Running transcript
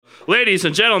ladies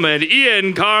and gentlemen,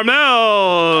 Ian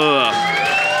Karmel.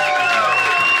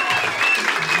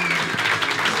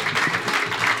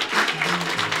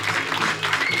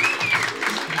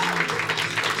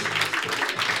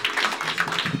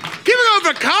 Give it up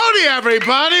for Cody,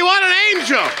 everybody. What an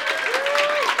angel.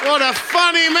 What a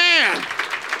funny man.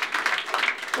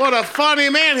 What a funny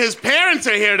man. His parents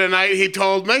are here tonight, he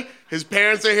told me. His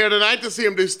parents are here tonight to see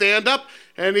him do stand-up,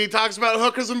 and he talks about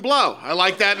hookers and blow. I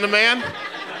like that in a man.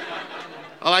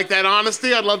 I like that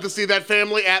honesty. I'd love to see that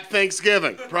family at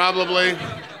Thanksgiving. Probably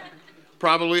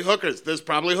hookers. There's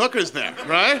probably hookers there,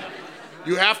 right?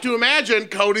 You have to imagine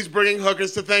Cody's bringing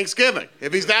hookers to Thanksgiving.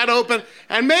 If he's that open,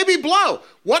 and maybe blow.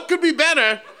 What could be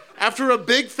better after a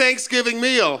big Thanksgiving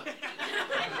meal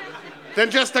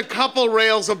than just a couple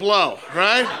rails of blow,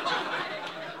 right?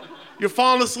 You're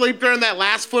falling asleep during that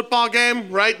last football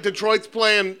game, right? Detroit's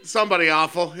playing somebody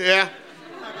awful, yeah?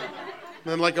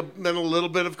 Then a little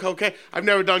bit of cocaine. I've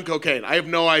never done cocaine. I have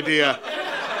no idea.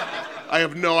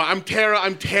 I'm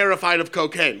terrified of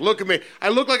cocaine. Look at me. I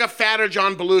look like a fatter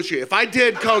John Belushi. If I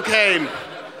did cocaine,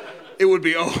 it would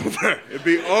be over. It'd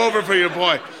be over for your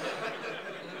boy.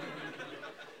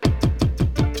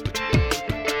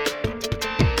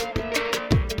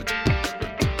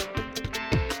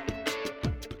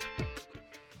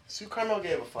 Sue Karmel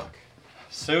gave a fuck.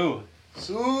 Sue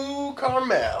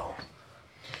Karmel.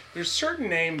 There's certain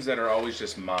names that are always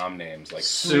just mom names, like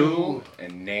Sue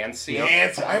and Nancy.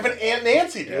 Nancy. I have an Aunt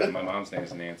Nancy, dude. Yeah, my mom's name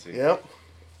is Nancy. Yep.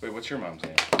 Wait, what's your mom's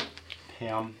name?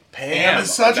 Pam. Pam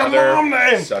is such a mom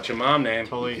name. Such a mom name.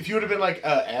 Totally. If you would have been like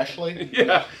Ashley?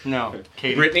 Yeah. No.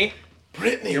 Katie.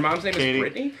 Brittany? Your mom's name Katie. is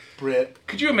Brittany? Brit.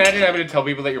 Could you imagine having to tell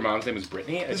people that your mom's name is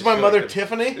Brittany? Is my mother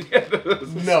Tiffany?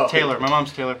 No. Taylor. My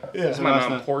mom's Taylor. Yeah. This is my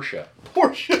mom, Portia.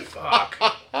 Portia. Fuck.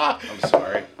 I'm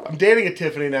sorry. I'm dating a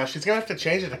Tiffany now. She's going to have to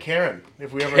change it to Karen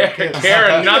if we ever have kids.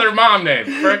 Karen, another mom name.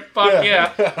 Frick, fuck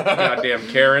yeah. Goddamn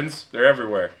Karens. They're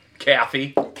everywhere.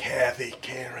 Kathy.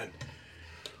 Karen.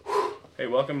 Hey,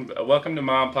 welcome to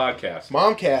Mom Podcast.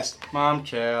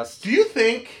 Momcast. Do you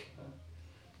think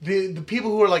the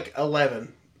people who are like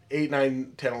 11, 8,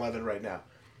 9, 10, 11 right now,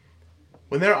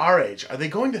 when they're our age, are they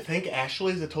going to think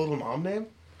Ashley is a total mom name?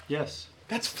 Yes.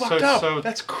 That's fucked up.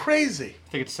 That's crazy. I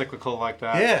think it's cyclical like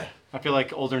that. Yeah. I feel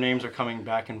like older names are coming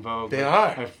back in vogue. They are.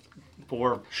 I have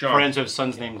 4 friends who have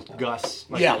sons named Gus.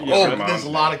 Like, yeah. There's a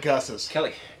lot of Gus's.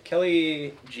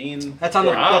 Kelly, Jean. That's on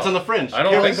the fringe. I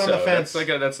don't Kelly's think on so. the fence.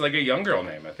 That's like a young girl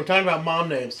name. I think. We're talking about mom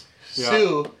names. Yeah.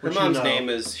 Sue. Her mom's name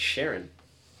is Sharon.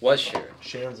 Was Sharon.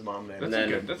 Sharon's a mom name. That's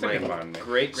a good mom name.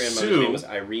 Great grandmother's name was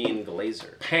Irene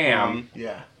Glazer. Pam.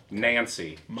 Yeah.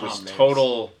 Nancy. Mom Just names.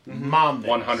 Total Mom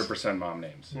names. 100% mom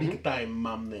names. Big time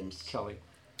mom names. Kelly.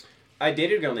 I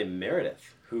dated a girl named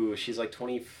Meredith, who she's like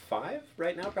 25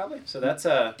 right now, probably. So that's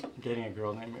Dating a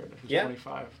girl named Meredith who's Yeah.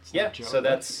 25. It's yeah. not a joke. So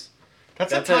that's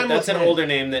That's an older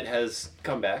name that has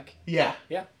come back. Yeah.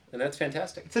 Yeah, and that's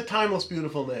fantastic. It's a timeless,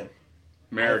 beautiful name.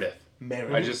 Meredith.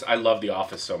 Meredith. I love The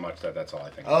Office so much that's all I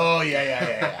think. Oh,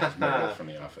 yeah. Meredith from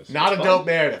The Office. Not It's a fun. dope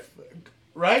Meredith.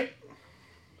 Right?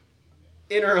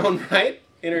 In her own right.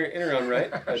 In her own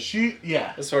right.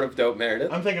 A sort of dope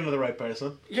Meredith. I'm thinking of the right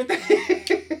person. You're the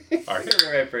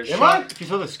right person. Am I? If you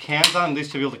throw those cans on, at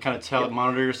least to be able to kind of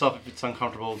monitor yourself if it's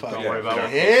uncomfortable. Don't worry about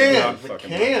it. Yeah, the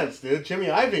cans, dude. Jimmy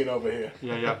Iovine over here.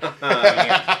 Yeah.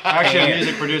 Actually, I'm a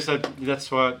music producer.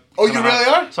 That's what. Oh, you really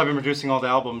are? So I've been producing all the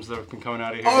albums that have been coming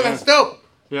out of here. Oh, that's dope.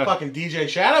 Yeah. Fucking DJ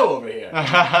Shadow over here.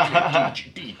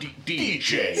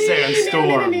 DJ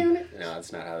Sandstorm. No,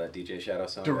 that's not how that DJ Shadow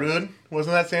song Darude?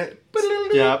 Wasn't that Sand?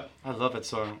 Yeah, I love that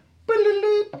song.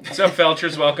 What's up,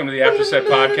 Felchers? Welcome to the After Set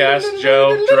Podcast.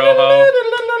 Joe Droho.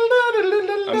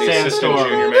 I'm the assistant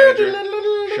junior manager.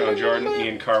 Sean Jordan,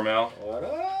 Ian Karmel.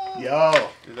 Yo.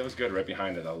 Dude, that was good. Right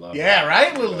behind it. I love Yeah, that.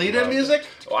 right? Little lead-in music?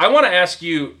 Well, I want to ask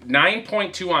you,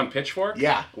 9.2 on Pitchfork?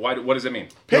 Yeah. What does it mean?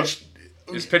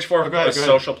 Is Pitchfork go ahead. a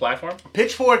social platform?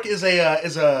 Pitchfork is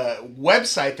a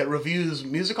website that reviews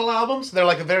musical albums. They're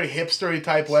like a very hipstery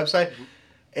type website.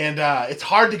 And it's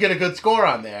hard to get a good score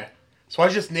on there. So I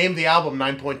just named the album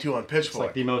 9.2 on Pitchfork. It's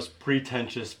like the most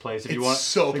pretentious place. If you It's want,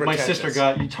 so like my pretentious. sister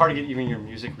got, it's hard to get even your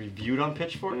music reviewed on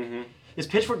Pitchfork. Mm-hmm. Does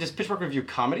Pitchfork review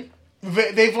comedy?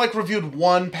 They've like reviewed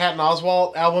one Patton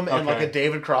Oswalt album and like Okay. a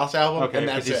David Cross album, Okay, and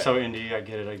because that's he's it. so indie. I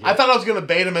get it. I thought I was gonna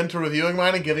bait him into reviewing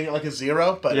mine and giving it like a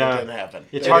 0, but Yeah. it didn't happen.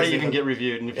 It's It hard to isn't even get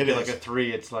reviewed, and if you It get like is. a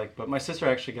 3, it's like. But my sister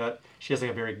actually she has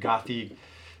like a very gothy,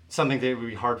 something that would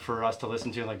be hard for us to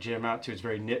listen to and like jam out to. It's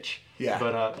very niche. Yeah.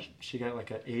 But she got like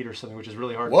an 8 or something, which is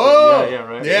really hard. Whoa! Yeah,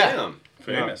 right. Yeah. Damn.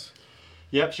 Famous.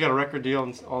 Yep, she got a record deal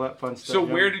and all that fun stuff. So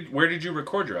yeah. where did you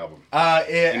record your album?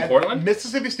 In Portland?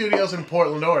 Mississippi Studios in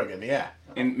Portland, Oregon. Yeah.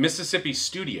 In Mississippi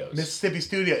Studios. Mississippi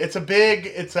Studio. It's a big.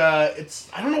 It's I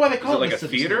don't know why they call it like a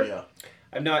Mississippi theater? Studio.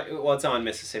 I'm not. Well, it's on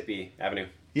Mississippi Avenue.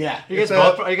 Yeah. Are you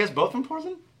guys both from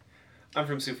Portland? I'm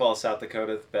from Sioux Falls, South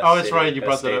Dakota. Best Oh, that's city, right. You best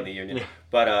brought state that in up. the union. Yeah.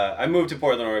 But I moved to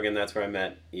Portland, Oregon. That's where I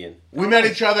met Ian. We met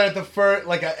each other at the first,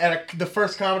 the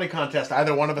first comedy contest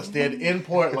either one of us did in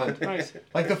Portland. Nice.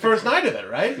 Like the first night of it,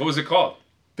 right? What was it called?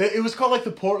 It was called like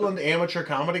the Portland Amateur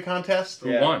Comedy Contest.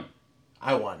 Who Yeah. won?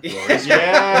 I won. Yeah.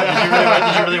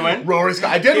 Did you really win? Rory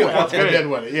Scott. I did win. That's I great. did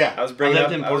win it. Yeah. I was bringing I up.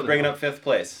 lived in I was Portland. bringing up 5th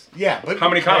place. Yeah. But How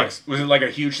many comics? Was it like a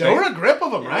huge There thing? were a grip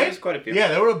of them, right? there's quite a few. Yeah,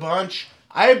 there were a bunch.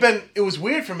 It was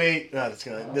weird for me.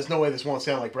 There's no way this won't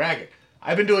sound like bragging.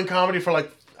 I've been doing comedy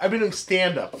I've been doing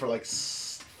stand-up for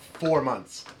 4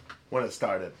 months when it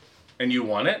started. And you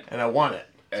won it? And I won it.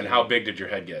 And how big did your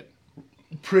head get?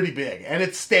 Pretty big. And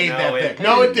it stayed No, that it big.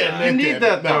 No, it didn't. didn't. You It need didn't.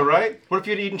 that, though, No. right? What if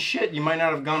you'd eaten shit? You might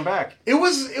not have gone back. It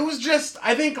was just,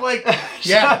 I think,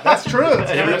 yeah, that's true.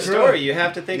 That's True very story. true. You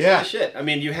have to think Yeah. you're the shit. I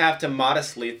mean, you have to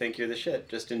modestly think you're the shit,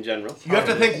 just in general. You have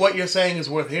to think what you're saying is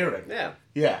worth hearing. Yeah.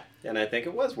 Yeah. And I think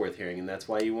it was worth hearing, and that's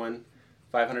why you won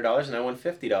 $500 and I won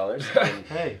 $50. And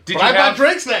Hey. Did But you I bought have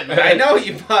drinks that night. I know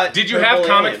you bought. Did you have Purple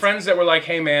comic Aliens. friends that were like,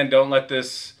 "Hey man, don't let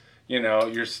this, you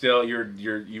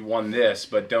won this,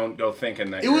 but don't go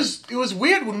thinking that It was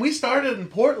weird when we started in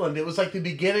Portland. It was like the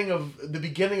beginning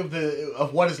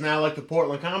of what is now like the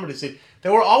Portland comedy scene.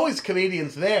 There were always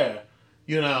comedians there,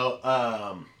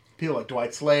 people like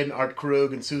Dwight Slade and Art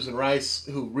Krug and Susan Rice,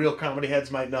 who real comedy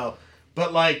heads might know.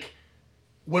 But like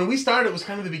when we started, it was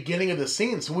kind of the beginning of the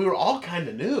scene, so we were all kind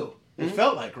of new. It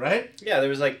felt like, right? Yeah, there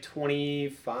was like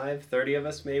 25, 30 of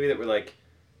us maybe that were like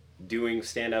doing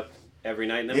stand-up every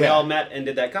night. And then we Yeah. all met and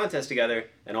did that contest together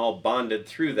and all bonded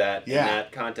through that. Yeah. And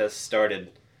that contest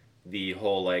started the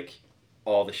whole like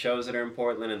all the shows that are in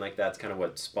Portland, and like that's kind of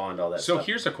what spawned all that So stuff.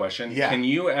 here's a question: Yeah. Can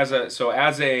you, as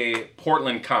a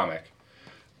Portland comic,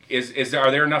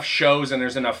 are there enough shows and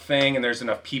there's enough and there's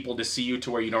enough people to see you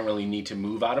to where you don't really need to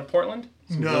move out of Portland?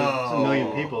 There's a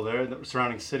million people there, the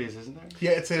surrounding cities, isn't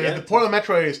there? Yeah, the Portland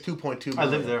metro area is 2.2 million. I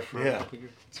lived there for a couple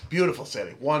years. It's a beautiful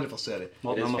city, wonderful city. It is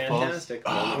Multnomah Falls. fantastic.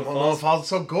 Oh, Multnomah Multnomah Falls. Falls is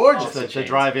so gorgeous. The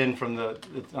drive in from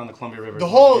on the Columbia River. The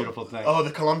is whole a beautiful thing.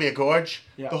 the Columbia Gorge.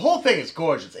 Yeah. The whole thing is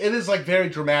gorgeous. It is like very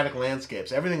dramatic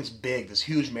landscapes. Everything's big. There's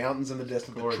huge mountains in the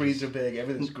distance. Gorgeous. The trees are big.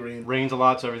 Everything's green. Rains a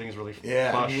lot, so everything's really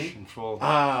Yeah. plush Mhm. and full.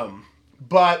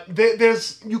 But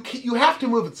you have to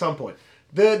move at some point.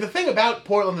 The thing about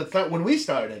Portland that's not, when we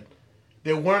started,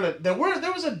 there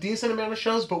was a decent amount of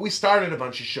shows, but we started a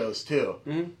bunch of shows too,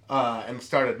 and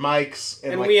started mics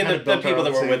and And like, we and kind the of built people our that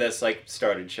own were scene. with us like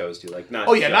started shows too, like not.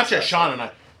 Oh yeah, not just us. Sean and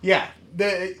I. Yeah,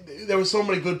 there were so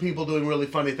many good people doing really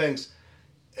funny things.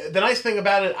 The nice thing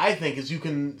about it, I think, is you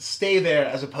can stay there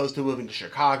as opposed to moving to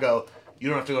Chicago. You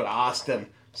don't have to go to Austin,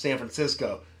 San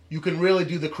Francisco. You can really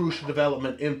do the crucial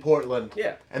development in Portland,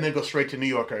 Yeah. and then go straight to New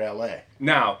York or LA.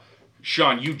 Now,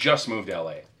 Sean, you just moved to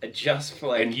LA, Just for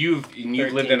like. and you've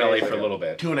 13 lived in LA days for a ago. little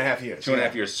bit, 2.5 years.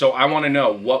 2.5 years. So I want to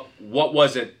know what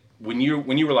was it when you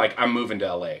were like, I'm moving to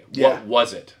LA? Yeah. What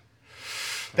was it?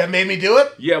 That made me do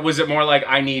it? Yeah, was it more like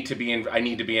I need to be in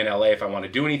LA if I want to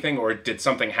do anything, or did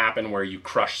something happen where you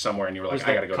crushed somewhere and you were like, was I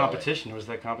got that to go competition? Was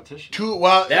that competition?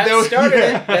 That started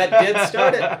it. That did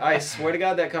start it. I swear to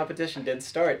God, that competition did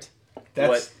start.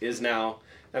 What is now?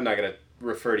 I'm not gonna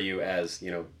refer to you as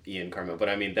Ian Karmel, but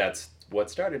I mean that's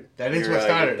what started. That is what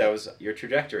started it. That was your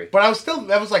trajectory. But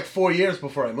that was like 4 years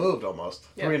before I moved almost.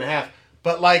 Yeah. 3.5.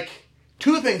 But like,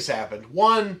 two things happened.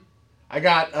 One, I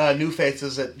got New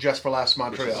Faces at Just for Laughs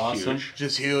Montreal. Awesome.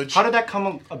 Just huge. How did that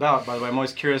come about, by the way? I'm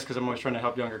always curious because I'm always trying to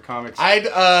help younger comics.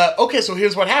 Okay, so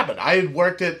here's what happened. I had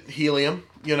worked at Helium,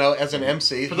 as an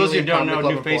MC. For those of you who don't Helium know, Comedy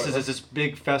Club New in Faces Portland. is this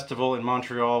big festival in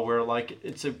Montreal where, like,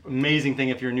 it's an amazing thing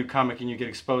if you're a new comic and you get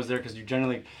exposed there because you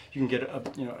can get a All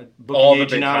booking the agent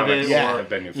big out of it, comics Yeah. or have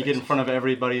been New you get in Faces. front of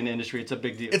everybody in the industry. It's a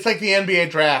big deal. It's like the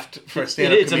NBA draft for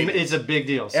stand-up comedians. It's a big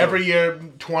deal. So Every year,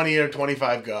 20 or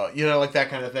 25 go. Like that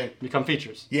kind of thing. become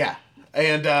features. Yeah.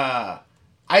 And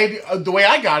the way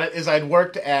I got it is I'd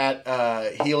worked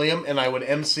at Helium and I would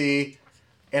MC,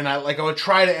 and I would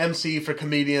try to MC for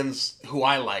comedians who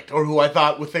I liked or who I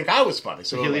thought would think I was funny.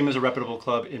 So Helium is a reputable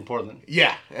club in Portland.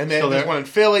 yeah, and then Still there's there? one in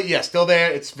Philly. Yeah, still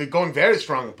there. It's going very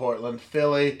strong in Portland,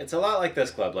 Philly. It's a lot like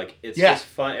this club. Like it's Yeah. just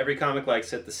fun. Every comic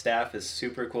likes it. The staff is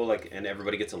super cool. Like and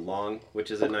everybody gets along,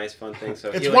 which is a nice fun thing. So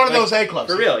It's one of those A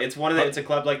clubs. For real, it's one of the. It's a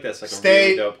club like this, like a State,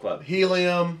 really dope club.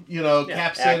 Helium,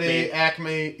 Cap City,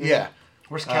 Acme. Yeah,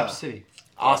 Where's Cap City?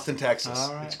 Austin, Texas.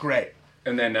 All right. It's great.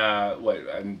 And then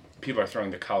people are throwing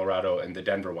the Colorado and the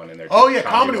Denver one in there. Oh too. yeah,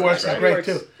 Comedy Works is right? great Works,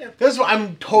 too. yeah. This is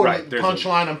I'm totally Right, there's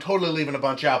punchline. I'm totally leaving a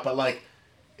bunch out, but like,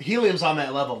 Helium's on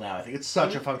that level now. I think it's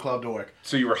such a fun club to work.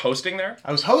 So you were hosting there?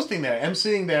 I was hosting there,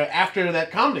 emceeing there after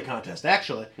that comedy contest,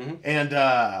 actually. And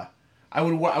I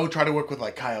would try to work with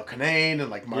like Kyle Kinane and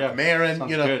like Mark Maron,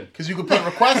 because you could put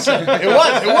requests in. It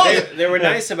was. They were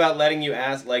nice about letting you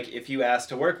ask. Like if you asked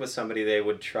to work with somebody, they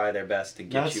would try their best to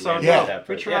get you in with that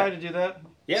person. We try to do that.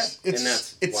 Yeah,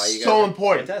 it's why you guys so are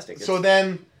important. Fantastic. So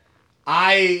then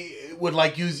I would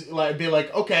be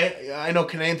like, okay, I know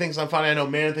Kinane thinks I'm funny. I know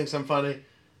Maron thinks I'm funny.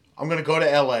 I'm gonna go to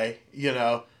LA,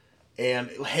 and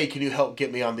hey, can you help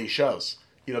get me on these shows?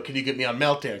 Can you get me on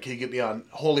Meltdown? Can you get me on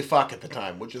Holy Fuck at the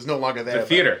time, which is no longer there. The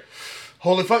theater.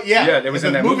 Holy Fuck, yeah. Yeah, it was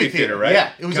in that movie theater, right?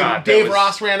 Yeah, it was. Dave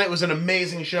Ross ran it. It was an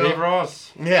amazing show. Dave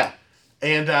Ross. Yeah,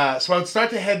 and so I would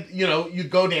start to head. You'd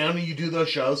go down and you do those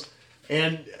shows,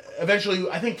 and eventually,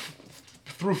 I think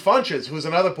through Funches, who was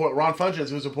Ron Funches,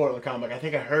 who was a Portland comic. I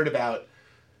think I heard about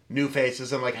New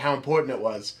Faces and like how important it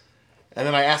was. And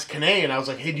then I asked Kinane, and I was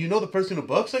like, hey, do you know the person who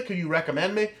books it? Could you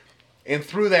recommend me? And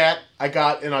through that, I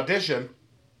got an audition.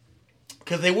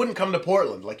 Because they wouldn't come to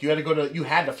Portland. Like, you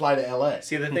had to fly to L.A.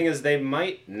 See, the thing is, they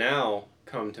might now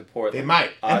come to Portland. They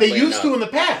might. And they used to in the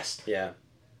past. Yeah.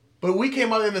 But we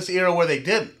came up in this era where they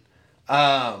didn't.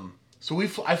 So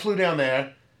I flew down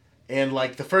there, and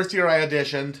like the first year I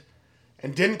auditioned,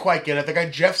 and didn't quite get it. The guy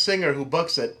Jeff Singer, who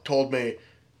books it, told me,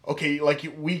 okay, like,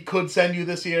 we could send you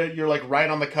this year. You're like right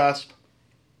on the cusp.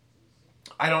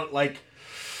 I don't like.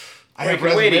 I have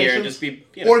reservations. Wait a year and just be,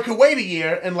 Or it could wait a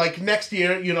year and like next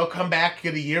year, come back,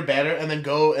 get a year better, and then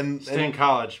go and stay in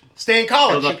college. Stay in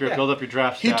college. Build up your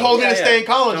draft. He told me to stay in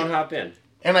college. Don't hop in.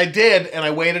 And I did, and I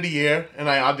waited a year, and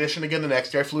I auditioned again the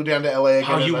next year. I flew down to LA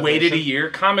again. Oh, you waited a year?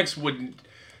 Comics wouldn't.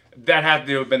 That had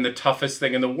to have been the toughest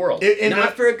thing in the world.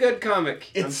 Not for a good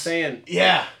comic. I'm saying.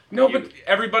 Yeah. No, but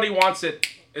everybody wants it.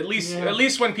 At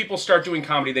least when people start doing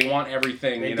comedy, they want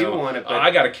everything. They do want it. But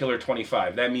I got a killer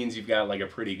 25. That means you've got like a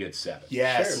pretty good 7.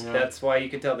 Yes. Sure. That's why you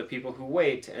can tell the people who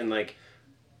wait, and like,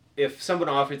 if someone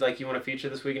offers like, you want to feature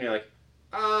this week, and you're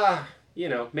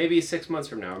like, maybe 6 months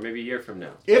from now, or maybe a year from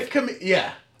now.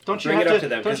 Don't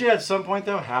you at some point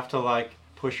though have to like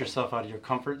push yourself out of your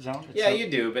comfort zone? You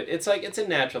do, but it's like, it's a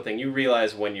natural thing. You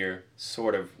realize when you're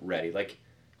sort of ready. Like,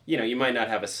 you might not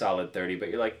have a solid 30, but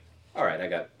you're like, all right, I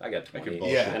got 20,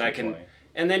 and I can, 20.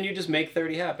 And then you just make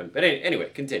 30 happen. But anyway,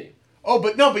 continue. Oh,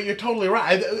 but you're totally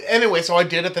right. Anyway, so I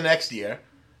did it the next year,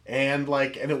 and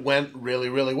it went really,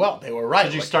 really well. They were right.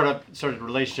 Did you start a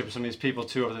relationship with some of these people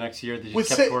too over the next year? Did you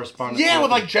keep correspondence? Yeah,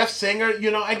 with like Jeff Singer. We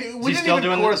didn't still even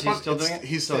doing correspond. He's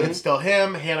still doing it. It's still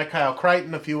him, Hannah Kyle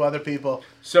Crichton, a few other people.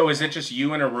 So is it just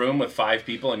you in a room with 5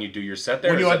 people and you do your set there?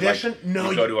 When you audition?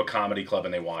 No, you go to a comedy club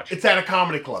and they watch. It's at a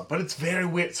comedy club, but it's very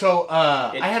weird. So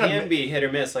it can be hit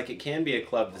or miss. Like, it can be a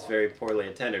club that's very poorly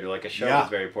attended, or like a show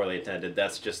that's very poorly attended.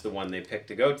 That's just the one they pick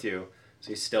to go to. So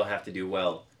you still have to do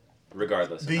well,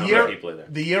 regardless of how many people are there.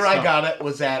 The year I got it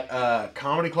was at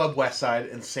Comedy Club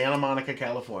Westside in Santa Monica,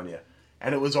 California,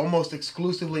 and it was almost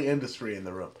exclusively industry in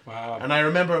the room. Wow! And I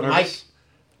remember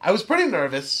I was pretty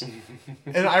nervous,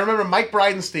 and I remember Mike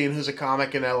Bridenstine, who's a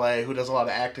comic in LA who does a lot of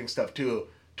acting stuff too,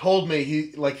 told me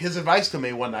his advice to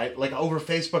me one night, like over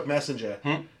Facebook Messenger,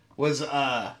 was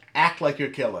act like you're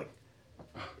killing.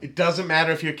 It doesn't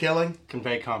matter if you're killing.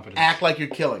 Convey confidence. Act like you're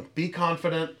killing. Be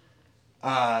confident.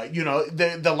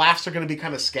 The laughs are going to be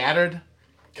kind of scattered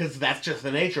because that's just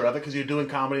the nature of it, because you're doing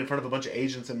comedy in front of a bunch of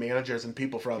agents and managers and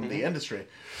people from the industry.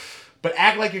 But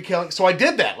act like you're killing. So I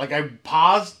did that. Like, I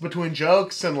paused between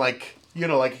jokes and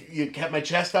you kept my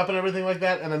chest up and everything like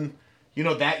that. And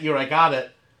then, that year I got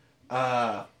it.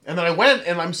 And then I went,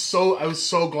 and I was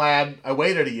so glad I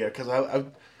waited a year, because I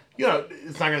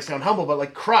it's not going to sound humble, but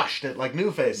like crushed at like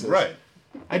New Faces. Right.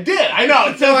 I did. I know.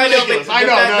 It sounds ridiculous. I know.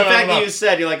 The fact that you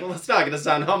said, you're like, well, it's not going to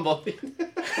sound humble. And then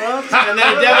it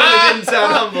definitely didn't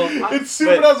sound humble. It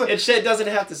super doesn't. It doesn't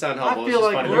have to sound humble. I feel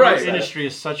like the industry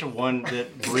is such a one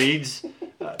that breeds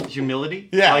humility.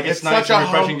 Yeah, like it's nice and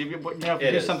refreshing.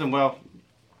 To do something well.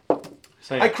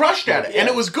 I crushed at it, and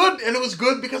it was good. And it was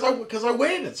good because I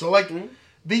waited. So like.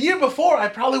 The year before, I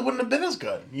probably wouldn't have been as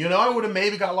good. I would have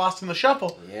maybe got lost in the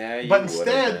shuffle. Yeah, but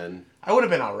instead, I would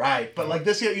have been all right. But like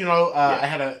this year, I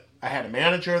had a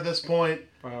manager at this point.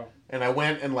 Wow. And I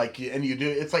went and you do,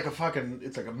 it's like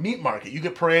a meat market. You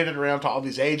get paraded around to all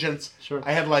these agents. Sure.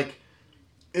 I had I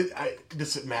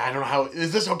don't know how,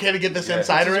 is this okay to get this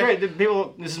insider in? This is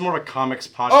great. This is more of a comics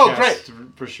podcast. Oh, great.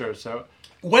 For sure. So.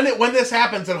 When this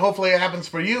happens, and hopefully it happens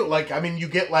for you, you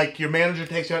get your manager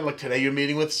takes you out, today you're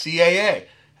meeting with CAA.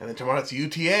 And then tomorrow it's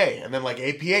UTA, and then like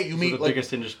APA. You meet the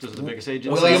biggest agencies.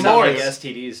 William Sound like Morris.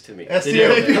 STDs to me.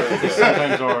 STD. They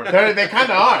sometimes are. They kind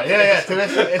of are. Yeah. It's an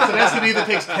STD that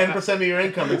takes 10% of your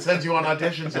income and sends you on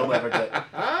auditions you'll never get.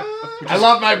 I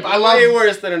love way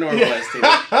worse than a normal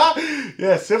STD.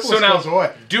 Yeah, syphilis So now, goes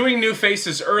away. doing new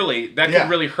faces early, that could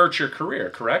really hurt your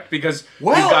career, correct? Because you've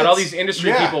Well, got all these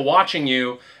industry yeah. people watching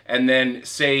you, and then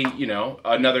say, you know,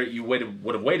 you would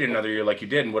have waited another year like you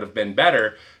did and would have been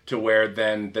better, to where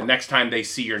then the next time they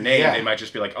see your name, they might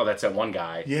just be like, oh, that's that one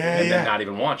guy, and then not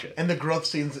even watch it. And the growth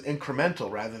seems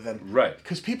incremental rather than... Right.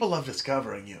 Because people love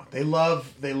discovering you. They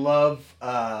love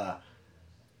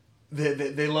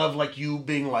like you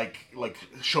being like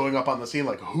showing up on the scene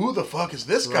like, who the fuck is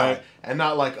this guy? Right. And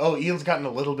not like, oh, Ian's gotten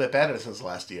a little bit better since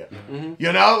last year. Mm-hmm.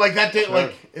 You know, like that did Sure.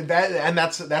 like that, and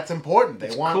that's important.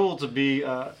 It's cool to be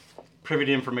privy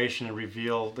to information and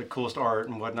reveal the coolest art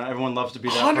and whatnot. Everyone loves to be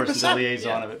that person, the 100%.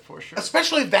 liaison of it, for sure.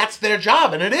 especially if that's their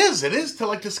job, and it is to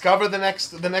like discover the next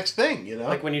thing. You know,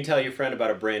 Like when you tell your friend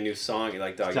about a brand new song, you're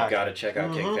like, dog, Exactly. you gotta check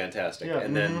out King Fantastic. Yeah.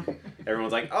 And then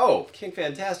everyone's like, oh, King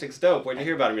Fantastic's dope. Where'd you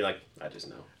hear about him? You're like, I just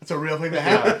know. it's a real thing that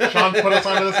happened. Sean put us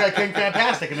onto this guy King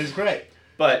Fantastic, and he's great.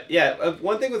 But yeah,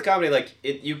 one thing with comedy, like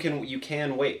you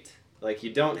can wait. Like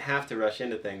you don't have to rush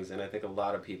into things, and I think a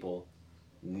lot of people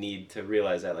need to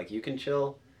realize that. Like you can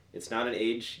chill. It's not an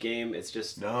age game. It's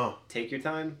just take your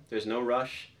time. There's no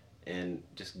rush, and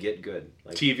just get good.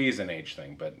 Like TV is an age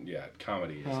thing, but yeah,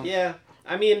 comedy is. Yeah,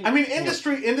 I mean,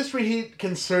 industry heat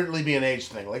can certainly be an age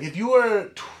thing. Like if you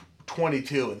were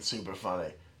 22 and super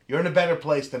funny, you're in a better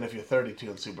place than if you're 32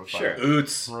 and super funny. Sure.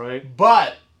 Oots. Right.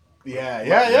 But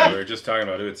yeah. We were just talking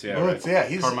about Oots, yeah. Oots, Right. yeah,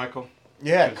 he's Carmichael.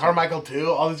 yeah, Carmichael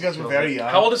too. All these guys were very young.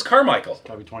 How old is Carmichael?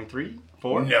 Gotta be 23?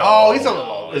 4? No. Oh, he's a little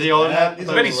older. Is he older than that? He's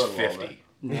I a bet he's little older. 50.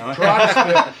 No.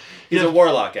 Gerard he's a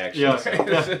warlock actually.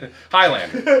 Yeah.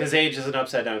 Highlander. His age is an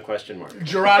upside down question mark.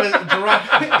 Gerard is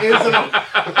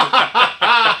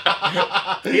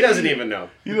He doesn't even know.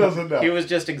 he doesn't know. He was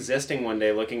just existing one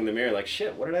day, looking in the mirror, like,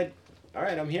 shit. What did I? All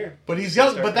right, I'm here. But he's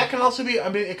young. But that can also be. I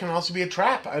mean, it can also be a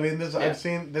trap. I mean, I've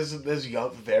seen there's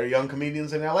young, very young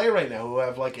comedians in LA right now who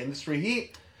have like industry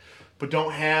heat, but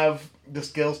don't have the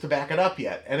skills to back it up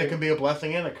yet, and it can be a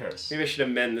blessing and a curse. Maybe I should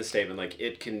amend the statement. Like,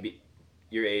 it can be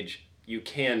your age. You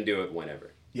can do it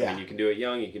whenever. Yeah. I mean, you can do it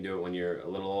young. You can do it when you're a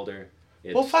little older.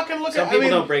 Well, fucking look Some at. people I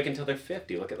mean, don't break until they're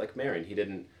 50. Look at like Marin. He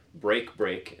didn't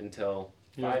break until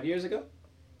 5 years ago.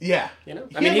 Yeah. You know,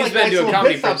 He I mean, had, he's like, been nice doing little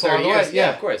comedy pit for stops along 30 the way, years. Yeah,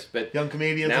 yeah. of course. But Young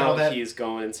comedians and all now that. he's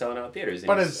going and selling out theaters. And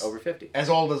But he's as- over 50. As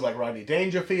old as like Rodney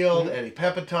Dangerfield, Eddie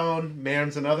Pepitone,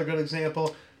 Marin's another good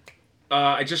example.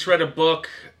 I just read a book.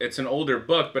 It's an older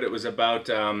book, but it was about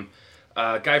a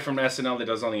guy from SNL that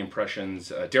does all the impressions,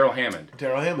 Daryl Hammond.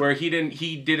 Daryl Hammond. Where he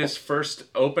did his first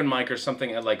open mic or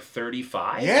something at like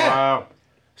 35. Yeah. Wow.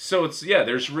 So it's,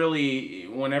 there's really,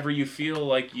 whenever you feel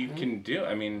like you can do,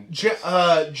 I mean.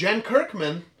 Jen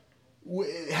Kirkman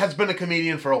has been a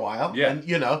comedian for a while. Yeah. And,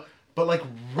 you know, but like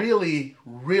really,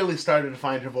 really started to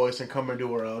find her voice and come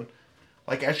into her own.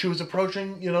 Like as she was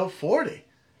approaching, 40.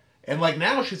 And like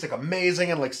now she's like amazing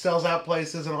and like sells out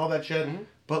places and all that shit. Mm-hmm.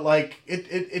 But like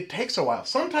it takes a while.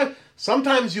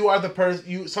 Sometimes you are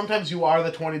the sometimes you are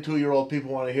the 22-year-old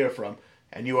people want to hear from.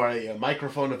 And you are a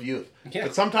microphone of youth. Yeah.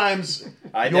 But sometimes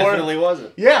I definitely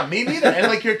wasn't. Yeah, me neither. And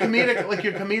like your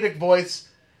comedic voice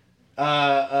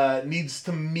needs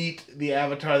to meet the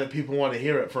avatar that people want to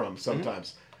hear it from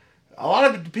sometimes. A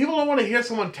lot of people don't want to hear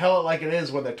someone tell it like it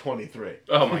is when they're 23.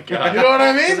 Oh my God. You know what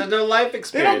I mean? Because there's no life They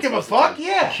experience. don't give a fuck,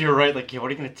 yeah. You're right. Like, what are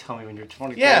you going to tell me when you're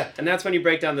 20? Yeah. And that's when you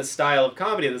break down the style of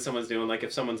comedy that someone's doing. Like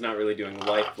if someone's not really doing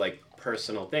like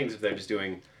personal things, if they're just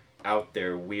doing out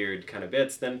there weird kind of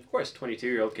bits, then of course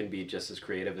 22-year-old can be just as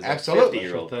creative as Absolutely. a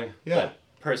 50-year-old. Sure thing. Yeah. But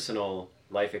personal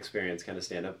life experience kind of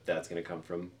stand up, that's going to come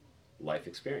from life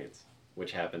experience,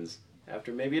 which happens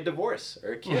after maybe a divorce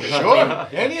or a kid. Sure.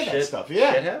 Any of that stuff,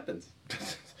 yeah. Shit happens.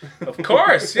 Of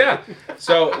course, yeah.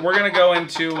 So we're going to go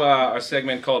into a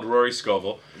segment called Rory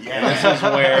Scovel. Yeah. And this is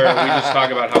where we just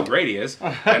talk about how great he is.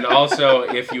 And also,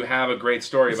 if you have a great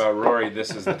story about Rory,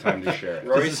 this is the time to share it.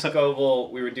 Rory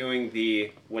Scovel, we were doing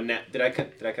the... Did I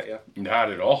cut you off?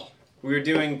 Not at all. We were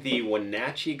doing the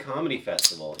Wenatchee Comedy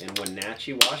Festival in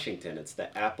Wenatchee, Washington. It's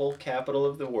the Apple capital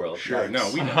of the world. Sure, no,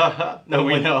 we know. No,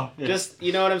 we know. Just,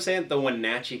 you know what I'm saying? The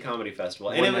Wenatchee Comedy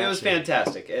Festival. And it was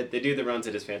fantastic. They do the runs.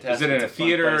 It is fantastic. Is it in a It's fun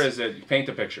theater? place. Is it, paint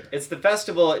the picture. It's the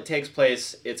festival. It takes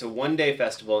place. It's a one-day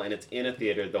festival, and it's in a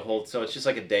theater. So it's just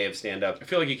like a day of stand-up. I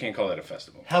feel like you can't call that a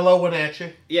festival. Hello,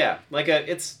 Wenatchee. Yeah, like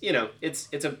it's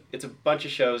a bunch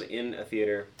of shows in a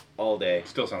theater all day.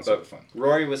 Still sounds so fun.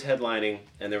 Rory was headlining,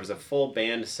 and there was a full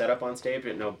band set up on stage,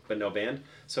 but no band.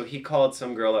 So he called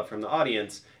some girl up from the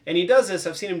audience, and he does this.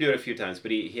 I've seen him do it a few times,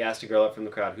 but he asked a girl up from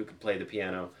the crowd who could play the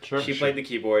piano. She played the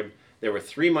keyboard. There were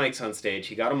 3 mics on stage.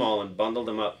 He got them all and bundled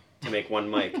them up to make one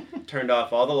mic. Turned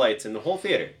off all the lights in the whole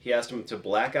theater. He asked them to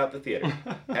black out the theater,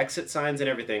 exit signs and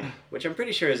everything, which I'm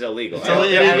pretty sure is illegal. It's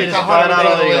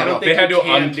illegal. They had to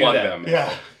unplug them.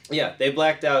 Yeah, they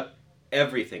blacked out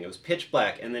everything. It was pitch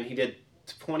black, and then he did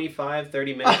 25,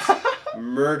 30 minutes,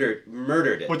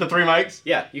 murdered it. With the 3 mics?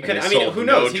 Yeah, you could. I mean, who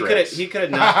knows? He could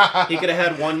have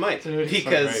had one mic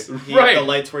because the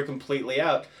lights were completely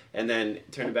out, and then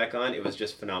turned it back on. It was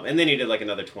just phenomenal. And then he did like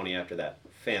another 20 after that.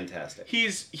 Fantastic.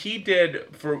 He did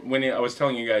for when I was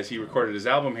telling you guys he recorded his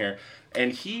album here,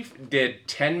 and he did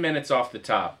 10 minutes off the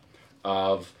top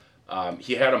of.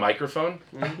 He had a microphone,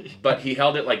 but he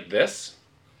held it like this.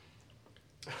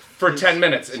 For 10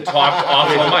 minutes and talked off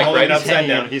the mic, right? Upside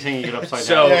down. He's hanging it upside down.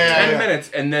 So 10 minutes,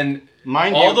 and then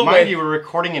mind you, we're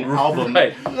recording an album.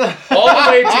 Right. All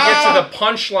the way to get to the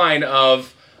punchline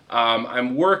of,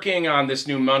 I'm working on this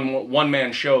new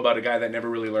one-man show about a guy that never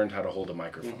really learned how to hold a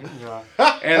microphone.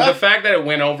 And the fact that it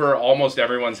went over almost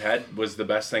everyone's head was the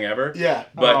best thing ever. Yeah.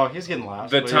 But he's getting laughs.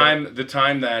 the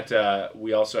time that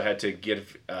we also had to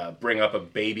bring up a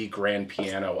baby grand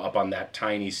piano up on that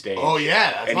tiny stage. Oh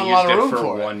yeah, that's and not he a lot used of it room for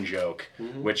for it. one joke,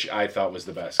 which I thought was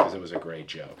the best because it was a great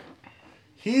joke.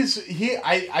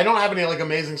 I don't have any like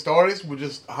amazing stories. We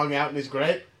just hung out and he's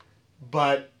great,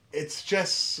 but it's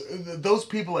just those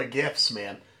people are gifts,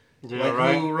 man. Yeah,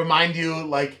 right. Who remind you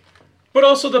like. But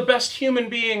also the best human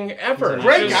being ever.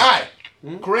 Great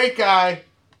guy,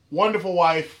 wonderful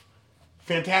wife,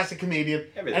 fantastic comedian,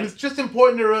 everything. And it's just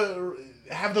important to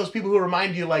have those people who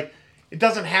remind you like it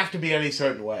doesn't have to be any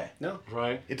certain way. No,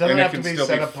 right. It doesn't And it have can to be still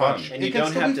set be up fun. punch. and you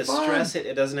don't have to stress it.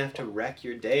 It doesn't have to wreck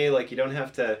your day. Like you don't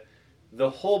have to. The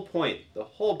whole point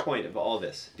of all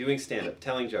this, doing stand-up,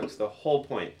 telling jokes, the whole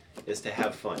point is to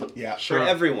have fun. Yeah, For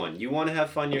everyone. You want to have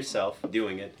fun yourself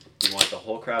doing it. You want the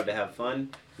whole crowd to have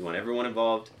fun. You want everyone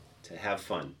involved to have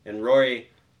fun. And Rory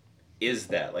is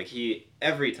that. Like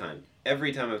every time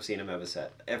I've seen him have a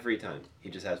set, every time, he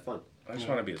just has fun. I just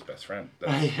want to be his best friend.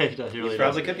 He really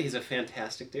Probably could be. He's a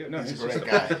fantastic dude. No, He's a great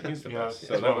guy. He's the Yeah. best.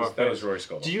 So that was Rory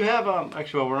Scovel. Do you have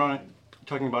actually? Well, we're on it.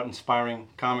 Talking about inspiring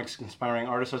comics, inspiring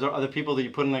artists. Are there other people that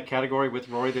you put in that category with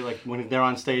Rory? They like when they're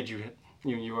on stage,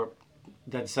 you are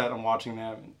dead set on watching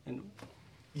them. And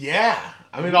Yeah,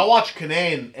 I mean I'll watch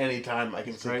Conan anytime I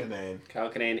can see Conan.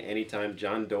 Kyle Kinane anytime.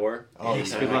 John Doerr. Oh,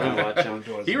 anytime I can watch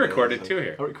him. He recorded too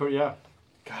here. Yeah.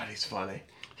 God, he's funny.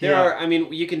 There are. I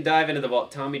mean, you can dive into the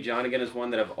vault. Tommy Johnigan is one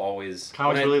that I've always.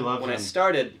 Comics really love When him. I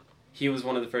started, he was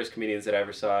one of the first comedians that I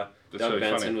ever saw. That's Doug really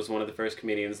Benson funny. was one of the first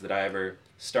comedians that I ever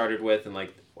started with, and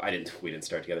like we didn't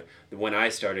start together. When I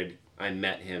started, I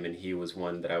met him, and he was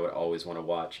one that I would always want to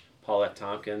watch. Paul F.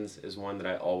 Tompkins is one that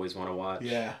I always want to watch.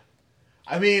 Yeah.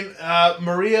 I mean,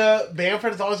 Maria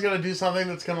Bamford is always going to do something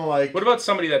that's going to like... What about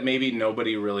somebody that maybe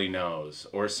nobody really knows?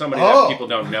 Or somebody that people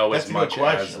don't know as that's a much good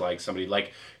question. as like somebody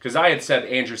like... Because I had said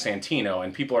Andrew Santino,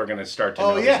 and people are going to start to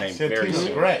know his name very Santino's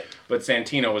soon. great. But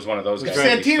Santino was one of those If guys.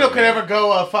 Santino could ever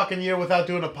go a fucking year without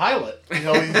doing a pilot, he's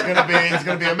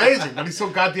gonna be amazing. But he's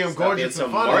so goddamn gorgeous so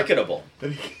and funny marketable.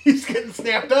 that he's getting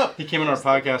snapped up. He came on our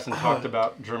podcast and talked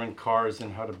about German cars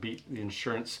and how to beat the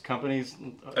insurance companies.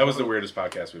 That was the weirdest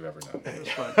podcast we've ever done. It was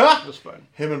fun. It was fun.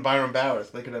 Him and Byron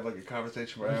Bowers, they could have like a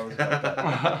conversation for hours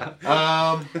about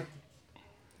that.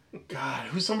 God,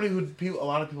 who's somebody who a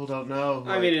lot of people don't know?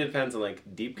 I mean, it depends on like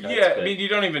deep cuts. Yeah, but I mean, you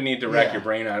don't even need to wreck your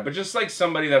brain on it, but just like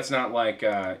somebody that's not like,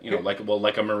 like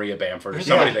a Maria Bamford or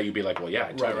somebody that you'd be like, well, yeah,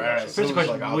 I totally watch right. this. Here's a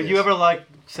question: like would you ever like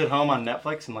sit home on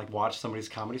Netflix and like watch somebody's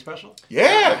comedy special?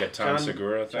 Yeah. Like a Tom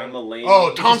Segura John thing. Mulaney.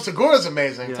 Oh, Tom Segura's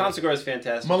amazing. Yeah. Tom Segura's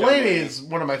fantastic. Mulaney is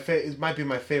one of my might be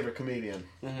my favorite comedian.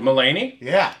 Mulaney?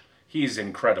 Yeah. He's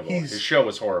incredible. His show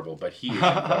was horrible, but he is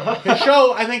incredible. His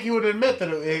show, I think he would admit that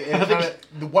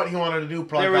what he wanted to do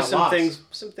probably There were got lost.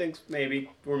 some things maybe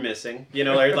were missing. You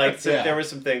know, there were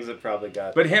some things that probably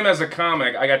got. But him as a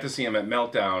comic, I got to see him at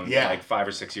Meltdown Yeah. like 5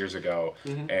 or 6 years ago,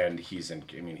 and he's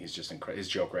just incredible. His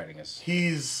joke writing is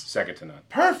He's second to none.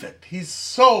 perfect. He's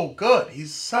so good.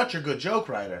 He's such a good joke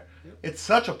writer. It's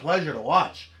such a pleasure to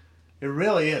watch. It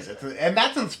really is. And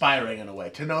that's inspiring in a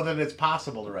way, to know that it's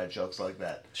possible to write jokes like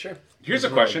that. Sure. Here's a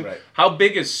It's question: really great. how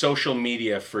big is social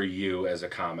media for you as a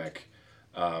comic?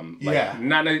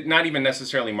 Not even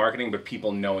necessarily marketing, but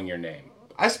people knowing your name.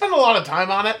 I spend a lot of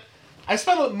time on it.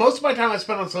 Most of my time I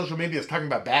spend on social media is talking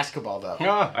about basketball, though.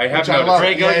 Yeah, I have Which I love.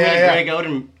 noticed. Greg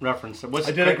Oden reference.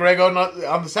 I did a Greg Oden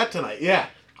on the set tonight. Yeah.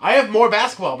 I have more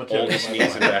basketball material. Oldest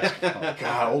knees in basketball.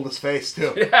 God, oldest face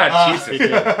too. Yeah, Jesus.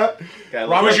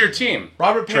 What was your team?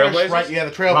 Robert Parrish, Trailblazers? right? Yeah,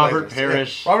 the Trailblazers. Robert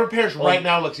Parrish. Yeah. Robert Parrish right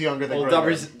now looks younger than Old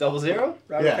Greg. double zero?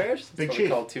 Robert Yeah. Parrish? Big That's Chief.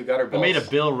 called two gutter I balls. made a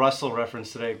Bill Russell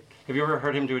reference today. Have you ever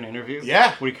heard him do an interview?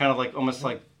 Yeah. Where he kind of like almost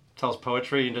like tells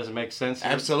poetry and doesn't make sense.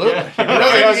 Absolutely.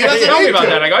 Yeah. He doesn't Tell me need about to.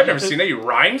 that. I've never seen that. You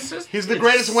rhymes? He's the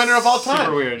greatest winner of all time.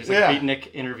 Super weird. He's like a beatnik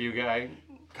interview guy.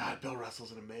 God, Bill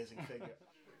Russell's an amazing figure.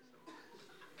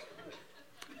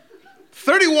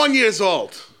 31 years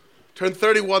old. Turned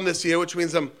 31 this year, which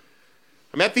means I'm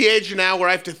at the age now where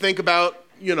I have to think about,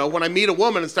 when I meet a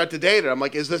woman and start to date her, I'm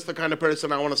like, is this the kind of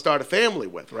person I want to start a family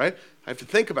with, right? I have to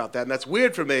think about that, and that's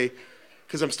weird for me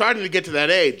because I'm starting to get to that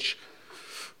age,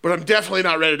 but I'm definitely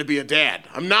not ready to be a dad.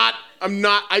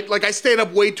 I stayed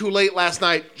up way too late last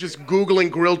night just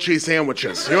Googling grilled cheese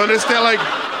sandwiches. You understand? Like,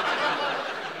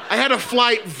 I had a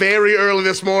flight very early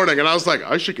this morning, and I was like,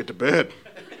 I should get to bed.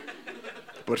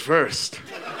 But first...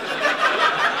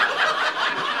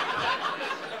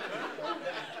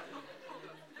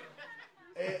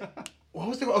 What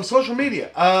was the social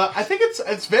media? I think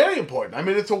it's very important. I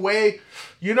mean, it's a way,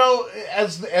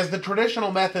 as the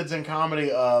traditional methods in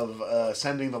comedy of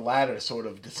sending the ladder sort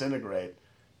of disintegrate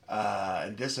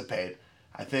and dissipate.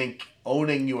 I think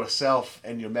owning yourself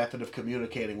and your method of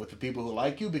communicating with the people who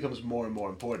like you becomes more and more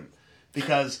important,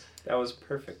 because that was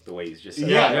perfect the way you just said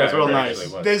yeah, it was real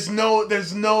nice. There's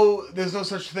no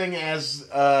such thing as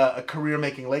a career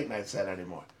making late night set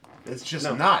anymore. It's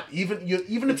just not.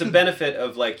 Even it's a benefit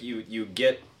of like you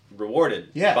get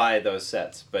rewarded by those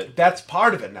sets, but that's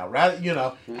part of it now. Rather,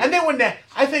 and then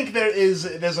I think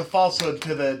there's a falsehood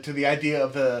to the idea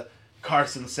of the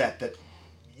Carson set that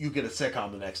you get a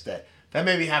sitcom the next day. That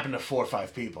maybe happened to 4 or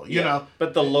 5 people, you know.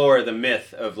 But the lore, the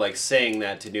myth of like saying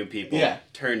that to new people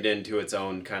turned into its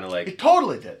own kind of like... It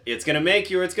totally did. It's going to make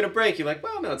you or it's going to break you. Like,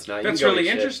 well, no, it's not. That's really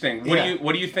interesting.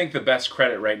 What do you think the best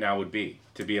credit right now would be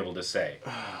to be able to say?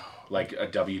 Like a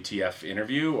WTF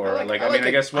interview, or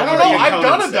I guess what? I don't know. I've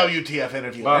done a WTF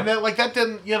interview, and then that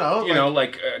didn't,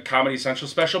 like a Comedy Central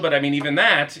special. But I mean, even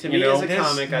that, to me as a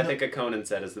comic, I think a Conan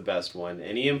set is the best one.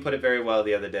 And Ian put it very well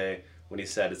the other day when he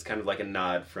said it's kind of like a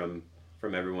nod from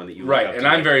everyone that you look up to. And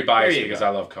I'm very biased because I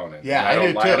love Conan. Yeah, I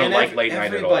do too. I don't like late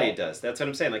night at all. Everybody does. That's what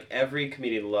I'm saying. Like every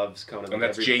comedian loves Conan. And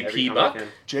that's JP Buck.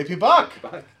 JP Buck,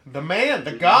 the man,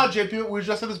 the god. JP. We were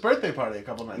just at his birthday party a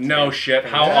couple nights ago. No shit.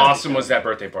 How awesome was that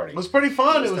birthday party? It was pretty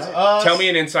fun. It was. Tell me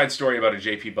an inside story about a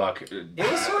JP Buck. It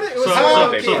was sort of.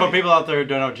 So for people out there who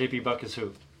don't know, JP Buck is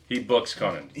who? He books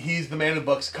Conan. He's the man who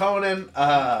books Conan.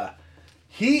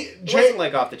 It wasn't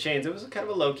like off the chains. It was kind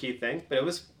of a low key thing, but it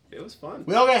was fun.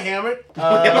 We all got hammered.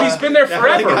 But he's been there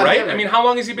forever, right? I mean, how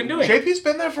long has he been doing it? JP's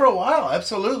been there for a while,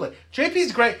 absolutely.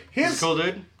 JP's great. He's a cool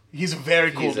dude. He's a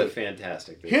very cool dude. He's a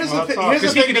fantastic dude. Here's the thing.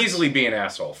 Because he could easily be an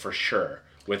asshole, for sure,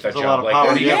 with a job like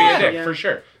that. He could be a dick, for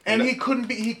sure. And he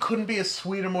couldn't be a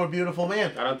sweeter, more beautiful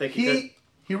man. I don't think he could.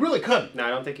 He really couldn't. No, I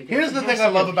don't think he could. Here's the thing I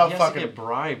love about fucking... He has to get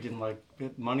bribed and like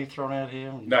get money thrown at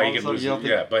him. No, you can lose it.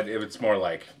 Yeah, but it's more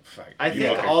like... I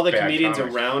think all the comedians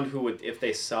around who would, if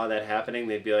they saw that happening,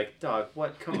 they'd be like, dog,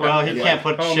 what? Come on. Well, he can't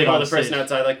put shit on the person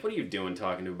outside like, what are you doing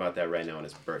talking to him about that right now on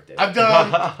his birthday? I've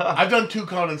done 2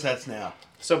 Conan sets now.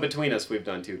 So between us, we've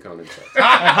done 2 Conan sets.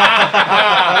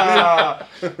 I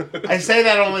say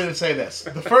that only to say this.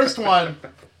 The first one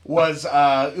was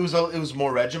it was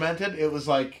more regimented. It was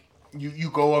like you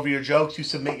go over your jokes, you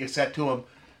submit your set to him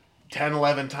 10,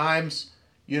 11 times,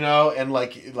 and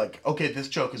like okay, this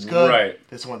joke is good. Right.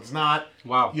 This one's not.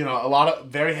 Wow. A lot of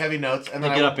very heavy notes, and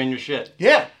then get up in your shit.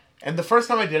 Yeah. And the first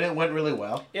time I did it, went really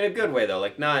well. In a good way, though.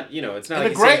 Like, not, it's not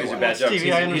in like he's saying these are bad jokes.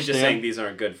 He's just saying these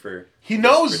aren't good for... He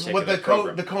knows what the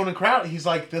Conan crowd... He's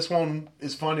like, this one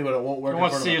is funny, but it won't work. He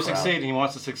wants to see you succeed. He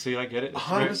wants to succeed. I get it.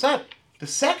 100%. The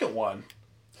second one,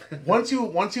 once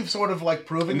you've sort of like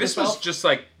proven and this yourself... was just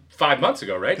like 5 months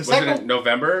ago, right? Wasn't it in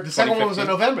November? The second one was in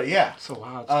November, yeah. So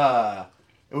wow.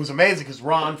 It was amazing because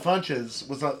Ron Funches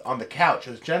was on the couch.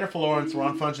 It was Jennifer Lawrence,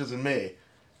 Ron Funches, and me.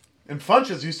 And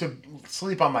Funches used to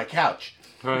sleep on my couch.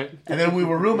 Right. And then we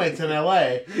were roommates in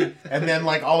L.A. And then,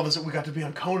 like, all of a sudden, we got to be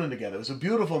on Conan together. It was a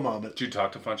beautiful moment. Did you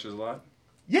talk to Funches a lot?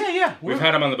 Yeah. We've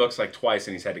had him on the books like twice,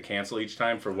 and he's had to cancel each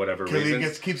time for whatever reason. He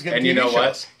keeps getting and you know TV what?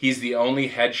 shows. He's the only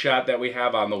headshot that we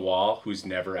have on the wall who's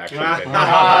never actually been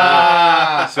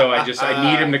there. So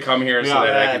I need him to come here so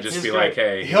that I can just be like,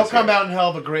 hey. He'll come out and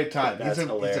have a great time. That's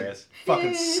hilarious. He's a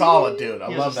fucking solid dude. I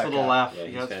love that guy. Little laugh. Yeah,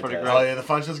 he's that's pretty fantastic. great. Oh, yeah, the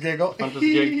Funches giggle. Funches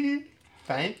gig.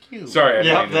 Thank you. Sorry,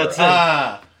 that's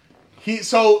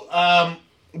it.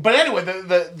 But anyway,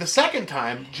 the second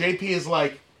time, JP is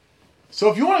like, So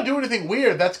if you want to do anything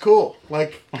weird, that's cool.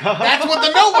 Like, that's what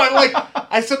the note was. Like,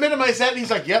 I submitted my set, and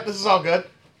he's like, yep, this is all good.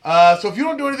 So if you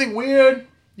don't do anything weird,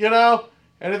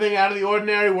 anything out of the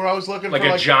ordinary, we're always looking like for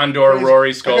a John Doerr,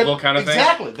 Rory Scovel kind of thing?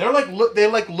 Exactly. They're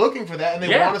like looking for that, and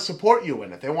they want to support you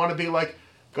in it. They want to be like,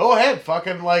 go ahead,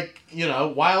 fucking,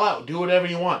 while out. Do whatever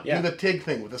you want. Yeah. Do the Tig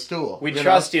thing with the stool. We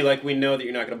trust you. Like, we know that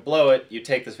you're not going to blow it. You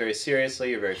take this very seriously.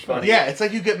 You're very funny. Yeah, it's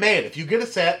like you get made. If you get a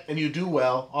set and you do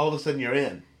well, all of a sudden you're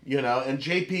in. And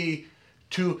JP,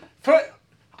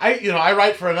 I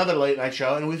write for another late night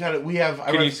show, and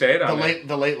Can you say it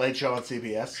the late show on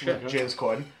CBS with James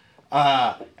Corden,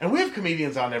 and we have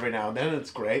comedians on every now and then, and it's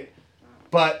great.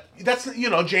 But that's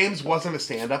James wasn't a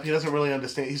stand-up. He doesn't really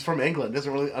understand. He's from England.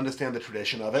 Doesn't really understand the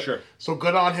tradition of it. Sure. So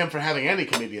good on him for having any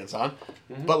comedians on.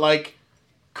 Mm-hmm. But like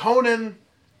Conan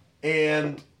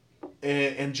and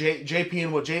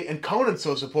JP and Conan's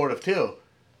so supportive too.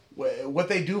 What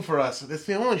they do for us, it's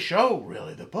the only show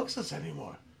really that books us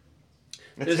anymore.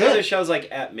 There's other shows like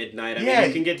at midnight. I mean,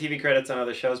 you can get TV credits on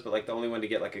other shows, but like the only one to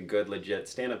get like a good legit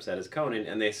stand-up set is Conan,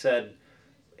 and they said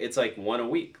it's like one a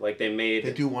week. Like they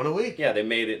do one a week. Yeah, they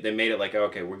made it like,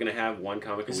 okay, we're gonna have one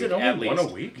comic a week. Is it only at least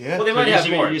one a week? Yeah. Well, they might have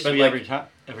more. It used to be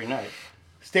every night.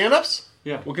 Stand-ups?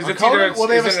 Yeah. Well, because it's either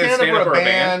they have a stand-up or a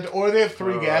band, or they have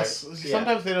three Right. guests. Yeah.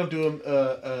 Sometimes they don't do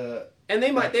them. And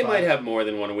they might have more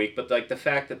than one a week, but like the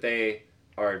fact that they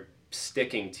are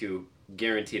sticking to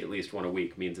guaranteed at least one a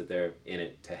week means that they're in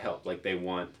it to help. Like they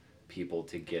want people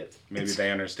to get. Maybe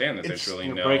they understand that there's really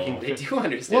no. They do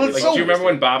understand. Well, do you remember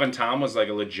when Bob and Tom was like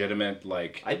a legitimate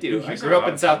I do. I grew up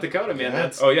in South Dakota, man. Yeah.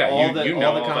 That's all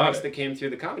the comics it. that came through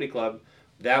the comedy club.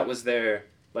 That was their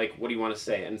like. What do you want to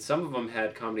say? And some of them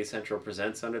had Comedy Central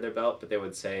Presents under their belt, but they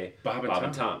would say Bob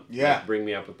and Tom. Yeah. Like, bring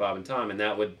me up with Bob and Tom, and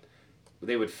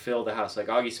they would fill the house. Like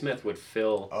Augie Smith would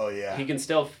fill. Oh yeah. He can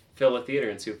still fill a theater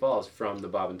in Sioux Falls from the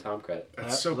Bob and Tom credit.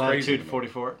 That's so Latitude crazy.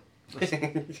 44.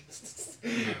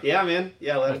 Yeah, man.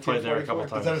 Yeah, I Latitude played there a 44. couple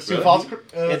Is times. that a Sioux Falls?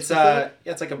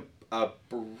 It's like a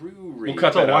brewery. We'll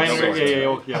cut that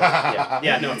out.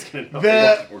 Yeah, no, it's gonna.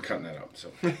 We're cutting that out.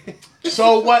 So.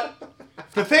 So what?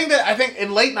 The thing that I think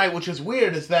in late night, which is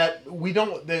weird, is that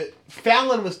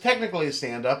Fallon was technically a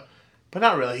stand-up, but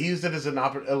not really. He used it as a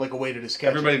way to do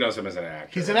sketches. Everybody knows him as an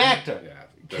actor. He's an actor. Yeah.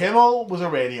 Kimmel was a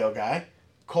radio guy.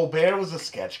 Colbert was a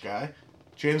sketch guy.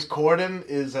 James Corden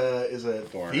is a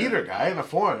theater guy and a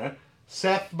foreigner.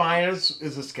 Seth Meyers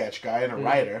is a sketch guy and a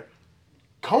writer.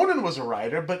 Conan was a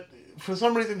writer, but for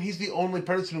some reason he's the only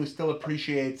person who still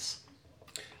appreciates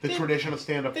the tradition of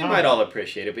stand-up They comedy. might all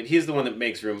appreciate it, but he's the one that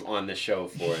makes room on the show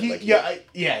for it.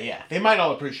 Yeah. They might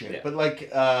all appreciate it, but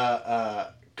like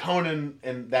Conan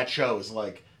and that show is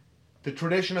like the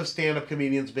tradition of stand-up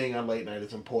comedians being on late night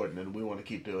is important, and we want to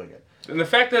keep doing it. And the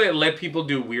fact that it let people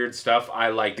do weird stuff, I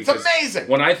like. It's Because amazing!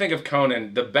 When I think of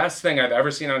Conan, the best thing I've ever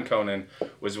seen on Conan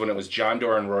was when it was John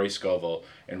Doerr and Rory Scovel,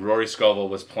 and Rory Scovel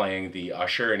was playing the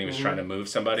usher, and he was trying to move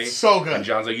somebody. So good. And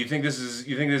John's like, "You think this is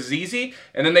easy?"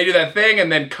 And then they do that thing,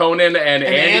 and then Conan and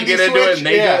Andy get into it, and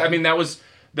they do. I mean, that was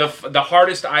the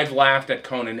hardest I've laughed at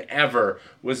Conan ever.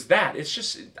 Was that? It's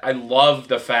just I love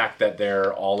the fact that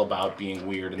they're all about being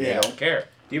weird and they don't care.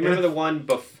 Do you remember the one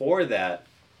before that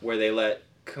where they let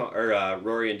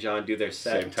Rory and John do their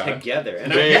set together?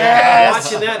 And I'm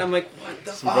watching that, I'm like, what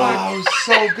the fuck? Oh, it was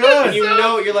so good.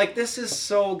 And you're like, this is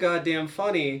so goddamn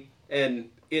funny, and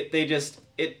it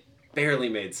barely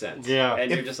made sense. Yeah. And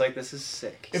you're just like, this is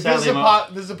sick. If this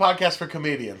is a podcast for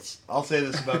comedians, I'll say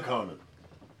this about Conan.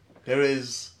 There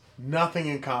is nothing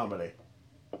in comedy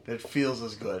that feels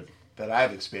as good that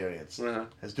I've experienced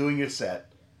as doing your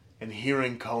set and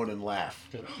hearing Conan laugh.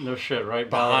 No shit, right?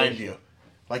 Behind you.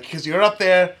 Like, because you're up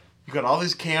there, you got all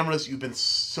these cameras, you've been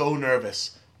so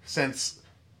nervous since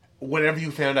whenever you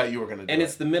found out you were going to do it. And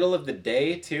it's the middle of the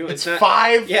day, too. It's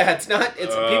 5. Yeah, it's not.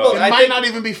 It's people. It might not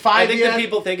even be 5 I think yet. that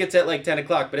people think it's at like 10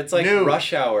 o'clock, but it's like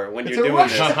rush hour when It's you're a doing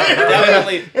rush this. hour.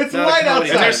 Definitely. It's not a light comedy outside.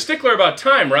 And they're stickler about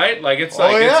time, right? Like it's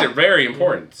it's very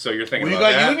important. So you're thinking you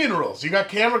about got that. union rules. You got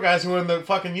camera guys who are in the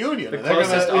fucking union. The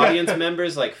closest audience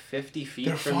members like 50 feet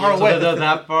They're from far you. away. So they're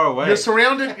that far away. You're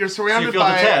surrounded So you feel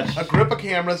by detached. a grip of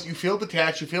cameras. You feel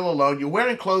detached. You feel alone. You're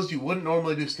wearing clothes you wouldn't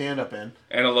normally do stand-up in.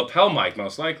 And a lapel mic,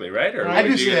 most likely, right? Or I do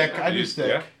would you- stick. I do stick.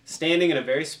 Yeah. Standing in a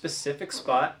very specific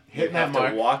spot. Hitting you have that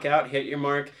mark. to walk out, hit your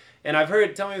mark, And I've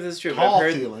heard, tell me if this is true, but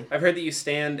I've heard that you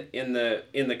stand in the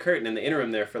curtain, in the interim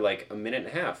there for like a minute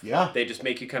and a half. Yeah. They just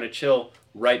make you kind of chill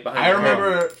right behind I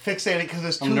remember fixating, because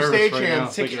there's two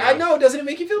stagehands. I know, doesn't it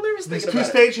make you feel nervous There's thinking two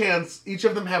about it? stagehands, each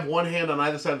of them have one hand on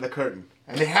either side of the curtain.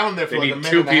 And they have them there for like a minute They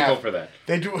need and two a half. people for that.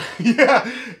 They do, yeah.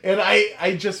 And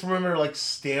I just remember like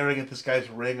staring at this guy's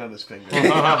ring on his finger. You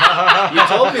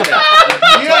told me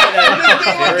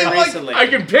that. Very recently. I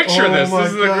can picture this. Oh my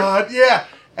This is God, yeah.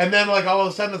 And then like all of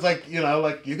a sudden it's like, you know,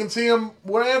 like you can see him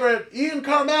wherever, Ian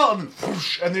Karmel, and then,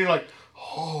 whoosh, and then you're like,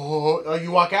 oh,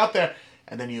 you walk out there,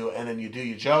 and then you do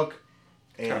your joke.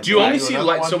 And do you only see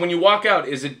lights? So when you walk out,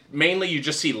 is it mainly you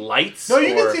just see lights? No,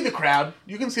 you can see the crowd.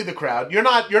 You can see the crowd. You're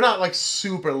not like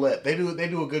super lit. They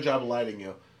do a good job of lighting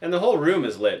you. And the whole room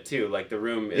is lit too. Like the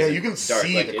room is you can dark.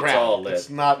 see Like, the crowd. It's all lit.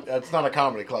 It's not a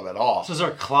comedy club at all. So is there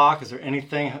a clock? Is there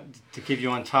anything to keep you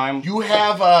on time? You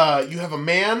have a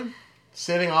man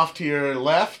sitting off to your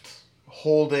left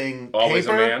holding Always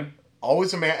paper. a man.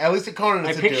 Always a man. At least at Conan,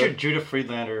 it's I a pictured dude. Judah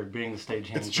Friedlander being the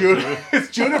stagehand. It's Judah. It's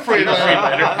Judah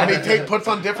Friedlander, and he puts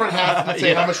on different hats that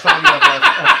say how much time you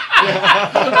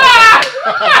have left.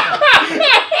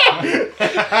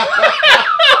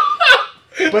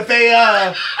 But they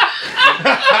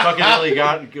Fucking really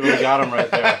got him right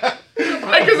there.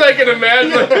 Because I can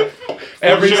imagine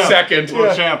every second.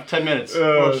 World champ, 10 minutes.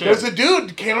 there's a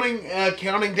dude counting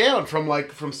down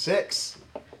from 6,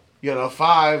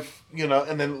 5,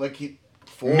 and then like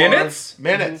 4 Minutes.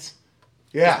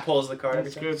 Yeah. Just pulls the card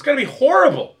every time. It's gonna be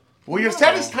horrible. Well, you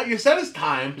set his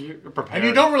time, You're prepared. and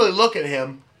you don't really look at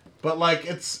him, but like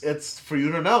it's for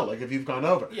you to know, like if you've gone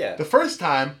over. Yeah. The first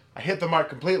time I hit the mark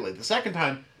completely. The second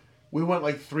time we went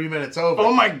like 3 minutes over.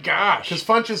 Oh my gosh. Because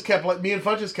me and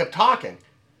Funches kept talking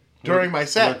during my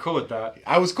set. You're cool with that.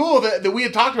 I was cool that we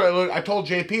had talked about it. I told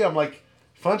JP, I'm like,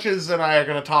 Funches and I are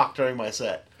going to talk during my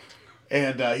set.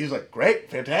 And he was like, great,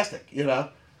 fantastic,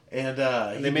 And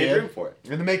they made room for it.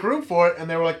 And they make room for it, and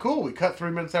they were like, cool, we cut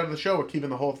 3 minutes out of the show, we're keeping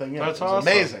the whole thing in. That's It was awesome.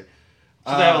 amazing.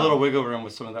 So they have a little wiggle room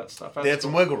with some of that stuff. They had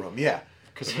some wiggle room, yeah.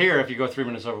 Because here, if you go 3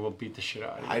 minutes over, we'll beat the shit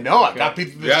out of you. I know, I got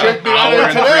people Yeah, shit beat out hour of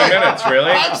and it today. 3 minutes,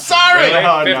 really? I'm sorry. Really?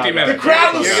 No, 50 no. minutes. The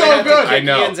crowd was You're so gonna have to good. kick I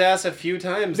know. Ian's ass a few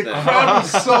times The then. crowd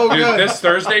was so Dude, good. this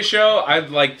Thursday show,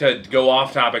 I'd like to go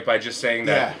off topic by just saying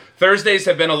that Yeah. Thursdays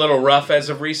have been a little rough as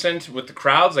of recent with the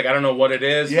crowds. Like I don't know what it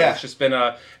is, Yeah. but it's just been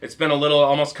a little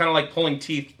almost kind of like pulling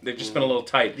teeth. They've just been a little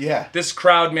tight. Yeah. This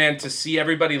crowd, man, to see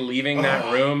everybody leaving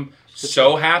that room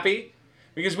so happy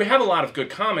because we have a lot of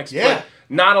good comics, Yeah. but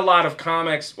not a lot of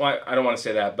comics. Well, I don't want to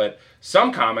say that, but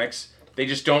some comics they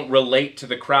just don't relate to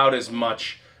the crowd as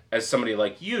much as somebody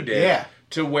like you did. Yeah.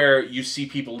 To where you see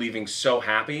people leaving so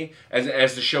happy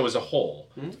as the show as a whole.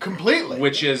 Completely.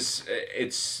 Which is,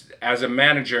 it's, as a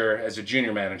manager, as a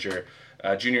junior manager,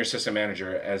 junior assistant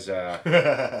manager, it's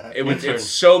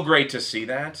so great to see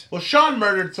that. Well, Sean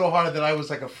murdered so hard that I was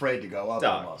like afraid to go up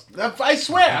almost. I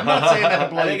swear, I'm not saying that to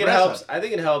blow I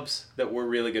think it helps that we're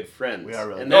really good friends. We are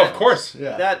really and good. Oh, of course.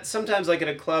 Yeah. That sometimes, like at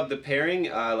a club, the pairing,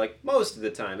 like most of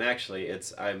the time, actually,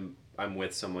 it's I'm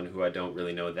with someone who I don't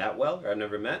really know that well or I've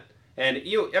never met, and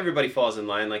everybody falls in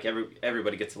line. Like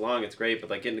everybody gets along. It's great, but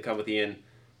like getting to come with Ian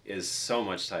is so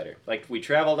much tighter. Like we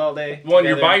traveled all day. Well, and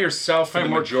you're together. by yourself for the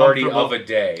More majority comfortable. of a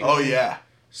day. Oh, yeah.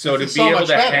 So to It's be so able much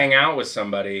to better. hang out with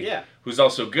somebody who's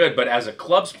also good, but as a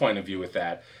club's point of view with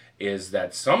that, is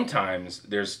that sometimes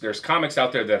there's comics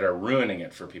out there that are ruining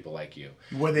it for people like you.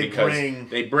 Where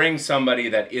they bring somebody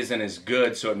that isn't as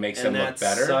good, so it makes them look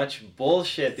better. That's such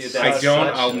bullshit, dude. That's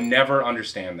I'll never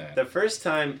understand that. The first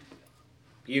time,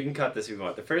 you can cut this if you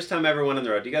want. The first time I ever went on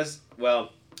the road,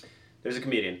 there's a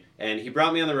comedian, and he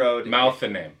brought me on the road. Mouth the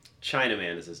name.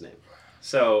 Chinaman is his name.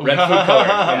 So Red food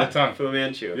color on the tongue. Fu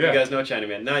Manchu. If Yeah. you guys know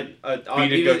Chinaman.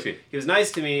 Beaded goatee. He was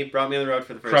nice to me, brought me on the road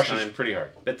for the first Crushes time. pretty hard.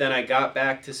 But then I got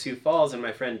back to Sioux Falls, and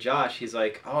my friend Josh, he's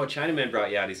like, "Oh, Chinaman brought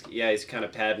you out. He's kind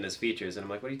of padding his features." And I'm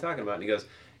like, "What are you talking about?" And he goes,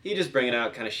 "He just bringing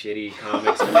out kind of shitty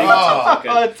comics to make himself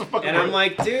look good." And I'm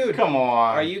like, "Dude, come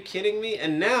on, are you kidding me?"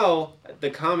 And now the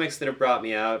comics that have brought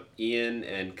me out, Ian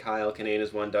and Kyle Kinane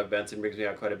is one, Doug Benson brings me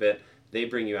out quite a bit. They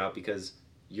bring you out because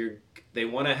they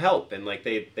want to help, and like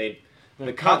they have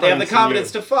the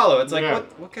confidence to follow. It's like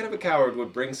what kind of a coward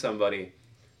would bring somebody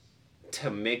to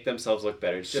make themselves look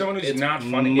better? It's someone who's not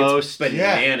funny. It's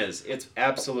bananas. It's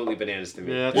absolutely bananas to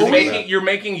me. Yeah, you're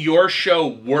making your show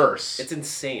worse. It's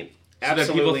insane. So Absolutely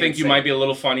that people think insane. you might be a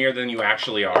little funnier than you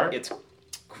actually are. It's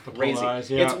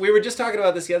crazy. Yeah. We were just talking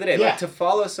about this the other day. Yeah. Like to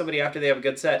follow somebody after they have a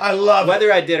good set. I love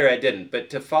whether I did or I didn't, but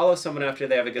to follow someone after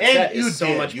they have a good set you is so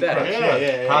did. much You better. crushed.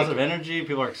 Yeah. Positive energy.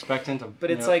 People are expectant of.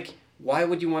 But it's like, why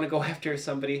would you want to go after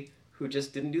somebody who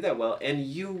just didn't do that well? And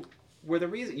you were the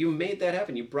reason. You made that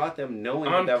happen. You brought them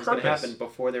knowing On that was going to purpose. happen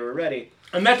before they were ready.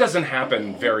 And that doesn't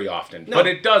happen very often, No. but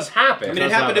it does happen. I mean,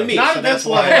 it happened to me, Not so at that's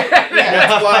this why. level.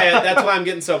 That's why I'm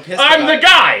getting so pissed. I'm about the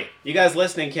guy! You guys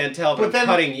listening can't tell, but, But then- I'm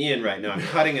cutting Ian right now. I'm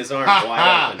cutting his arm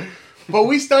wide open. But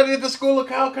we studied at the school of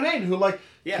Kyle Kinane, who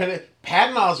Yeah.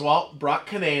 Patton Oswalt brought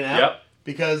Kinane out Yep.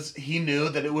 because he knew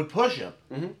that it would push him.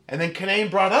 Mm-hmm. And then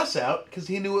Kinane brought us out because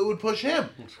he knew it would push him.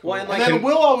 Well, and And like, then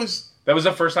Will always... That was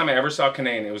the first time I ever saw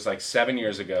Conan. It was like 7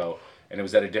 years ago, and it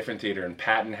was at a different theater, and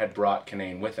Patton had brought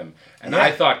Conan with him. And Yeah.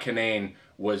 I thought Conan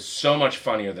was so much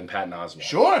funnier than Patton Oswalt.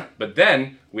 Sure. But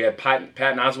then we had Patton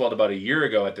Oswalt about a year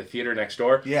ago at the theater next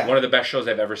door. Yeah. One of the best shows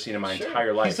I've ever seen in my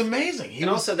entire life. He's amazing. and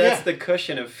also that's the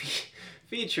cushion of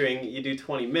featuring. You do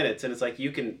 20 minutes, and it's like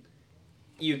you can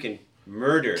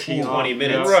murder 20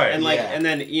 minutes, Right. and Yeah. and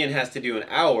then Ian has to do an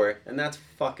hour, and that's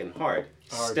fucking hard.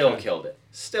 Still killed it.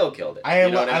 Still killed it. I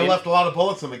You know what I mean? left a lot of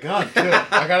bullets in the gun,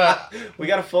 too. We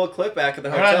got a full clip back at the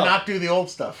I gotta hotel. not do the old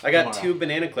stuff. I got tomorrow. 2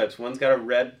 banana clips. One's got a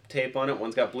red tape on it.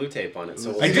 One's got blue tape on it.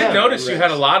 So we'll I see. did notice you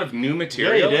had a lot of new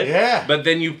material. you did. Yeah. But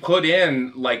then you put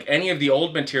in, like, any of the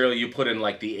old material, you put in,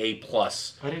 like, the A+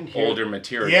 I didn't hear older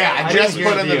material. Yeah, I I just didn't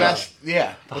put hear in the the, best...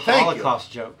 Yeah. The Well, thank you.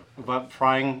 Holocaust joke about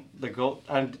frying the gold.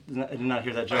 I did not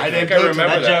hear that joke. I I didn't think I go to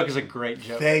remember that that. joke is a great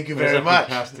joke. Thank you It was very a much.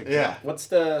 fantastic joke. Yeah. What's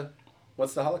the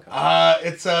Holocaust?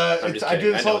 It's I'm just I kidding.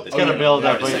 do this I know whole. what this It's gonna Yeah. build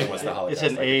I'm up. just but saying, what's the It's Holocaust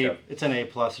an like a A. joke? It's an A+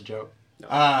 joke.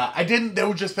 I didn't. There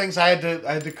were just things I had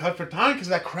to cut for time because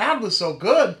that crowd was so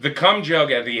good. The cum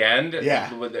joke at the end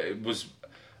Yeah. was...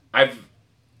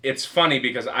 It's funny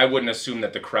because I wouldn't assume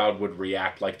that the crowd would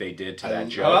react like they did to that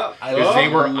joke. Because they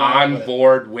were on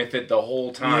board with it the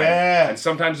whole time. Yeah. And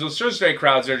sometimes those Thursday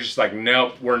crowds are just like,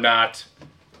 nope, we're not.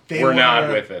 They We're not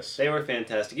with this. They were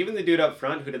fantastic. Even the dude up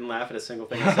front who didn't laugh at a single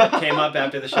thing I said came up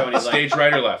after the show and he's like, Stage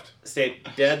right or left? stayed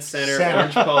dead center, Center.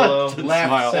 orange polo, Left,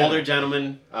 Smile. center. older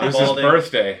gentleman, It was his balding.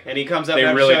 birthday. And he comes up They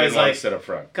after really the show, didn't he's want like, to sit up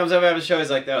front. comes up after the show, he's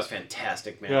like, that was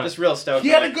fantastic, man. Yeah. Just real stoked. He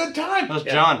had a Like, good time. That was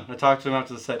Yeah. John. I talked to him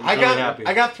after the set. He was I really got happy.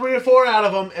 I got 3 or 4 out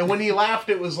of him, and when he laughed,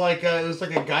 it was like a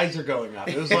geyser going up.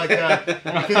 It was like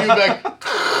because he was like,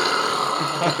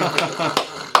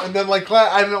 and then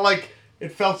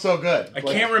it felt so good. I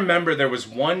can't remember. There was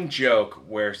one joke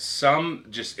where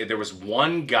there was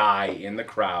one guy in the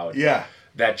crowd Yeah.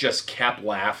 that just kept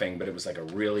laughing, but it was like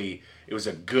it was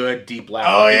a good deep laugh.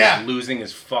 Oh, Like he yeah. was losing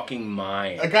his fucking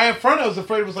mind. A guy in front, I was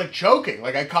afraid was like choking.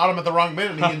 Like I caught him at the wrong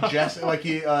minute, and he ingested, like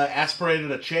he aspirated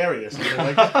a cherry or something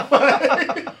like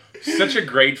that. Such a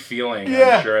great feeling,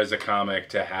 Yeah. I'm sure, as a comic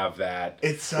to have that.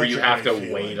 It's such where you a have to great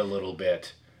feeling. wait a little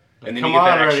bit. And then Come you get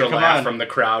that on, already, extra come laugh on. from the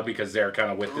crowd because they're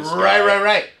kind of with this guy.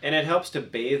 Right. and it helps to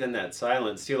bathe in that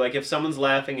silence, too. Like, if someone's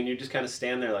laughing and you just kind of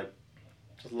stand there, like,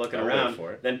 just looking I'll wait around,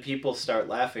 for it. then people start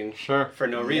laughing Sure. for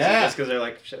no reason, Yeah. just because they're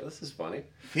like, shit, this is funny.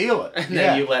 Feel it. And Yeah.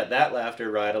 then you let that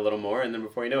laughter ride a little more, and then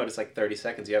before you know it, it's like 30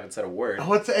 seconds, you haven't said a word.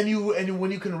 And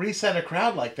when you can reset a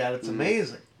crowd like that, it's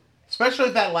amazing. Especially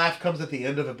if that laugh comes at the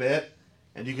end of a bit,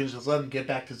 and you can just let them get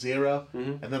back to 0,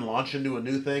 and then launch into a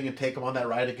new thing and take them on that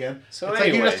ride again. So it's like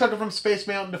you anyway. just took it from Space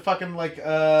Mountain to fucking like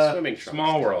Swimming trunks.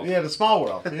 Small world. yeah, the Small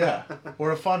World, yeah,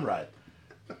 or a fun ride.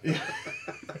 Or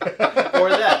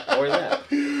that.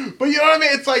 But you know what I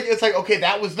mean? It's like okay,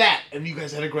 that was that, and you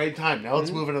guys had a great time. Now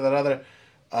let's move into that other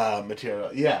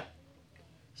material. Yeah.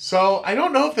 So I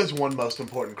don't know if there's one most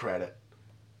important credit.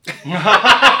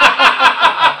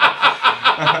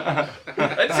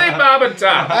 Let's say Bob and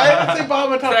Tom. I'd say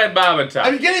Bob and Tom. Say Bob and Tom.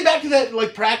 I mean, getting back to that,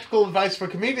 like practical advice for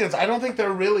comedians, I don't think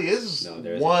there really is No,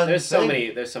 there's one. there's so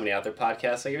thing. many out there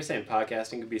podcasts. Like you were saying,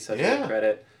 podcasting could be such a Yeah. good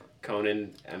credit.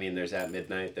 Conan, I mean, there's At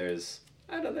Midnight. There's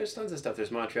tons of stuff.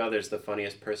 There's Montreal. There's the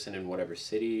funniest person in whatever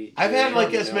city. I've had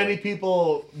like as You know, many like-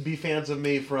 people be fans of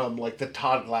me from like the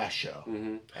Todd Glass show,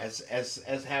 Mhm.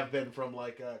 as have been from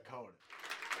like Conan.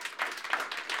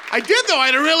 I did though. I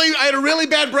had a really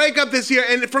bad breakup this year,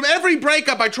 and from every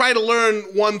breakup, I try to learn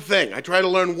one thing.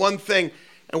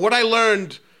 And what I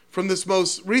learned from this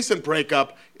most recent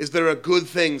breakup is there are good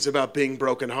things about being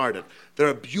brokenhearted. There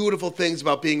are beautiful things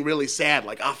about being really sad,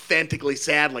 like authentically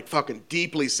sad, like fucking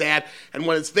deeply sad. And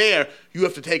when it's there, you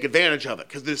have to take advantage of it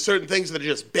because there's certain things that are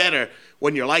just better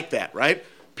when you're like that, right?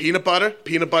 Peanut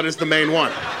butter's the main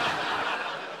one.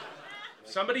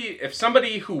 If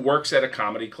somebody who works at a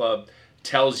comedy club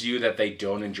tells you that they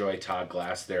don't enjoy Todd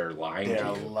Glass, they're lying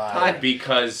to you.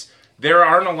 Because there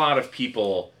aren't a lot of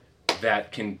people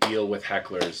that can deal with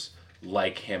hecklers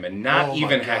like him, and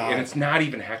and it's not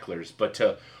even hecklers, but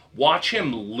to watch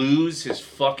him lose his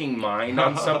fucking mind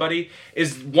on somebody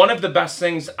is one of the best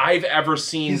things I've ever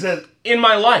seen in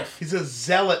my life. He's a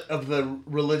zealot of the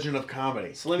religion of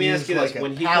comedy. So let me ask you this: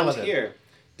 when he comes here,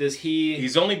 Does he?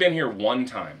 He's only been here one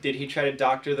time. Did he try to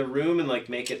doctor the room and like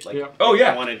make it like? Yeah. Oh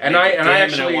yeah, and I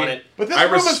actually want it. But this I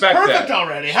room is respect perfect that.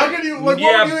 already. How can you? Like,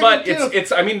 Yeah, what would you but even do?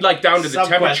 it's I mean like down to the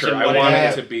Sub-question, temperature. I what did wanted he-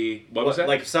 it to be. What was that?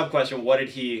 Like sub question. What did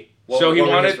he? What, So he what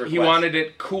were his wanted he requests? wanted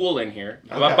it cool in here.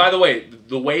 Okay. By the way,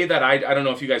 the way that I don't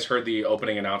know if you guys heard the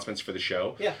opening announcements for the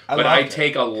show. Yeah. But I loved it.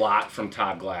 take a lot from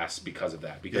Todd Glass because of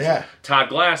that. Because Yeah. Todd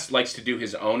Glass likes to do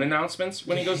his own announcements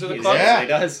when he goes to the club. Yeah. He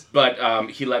does. But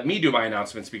he let me do my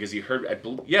announcements because he heard.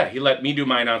 He let me do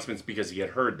my announcements because he had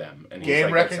heard them, and he's Game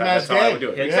like, recognized that's how I game. would do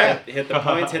it. Hit, Exactly. hit the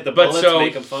points. Hit the But bullets. so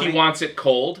Make them funny. he wants it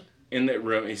cold in the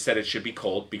room. He said it should be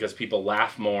cold because people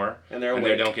laugh more And they're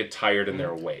they awake. don't get tired and they're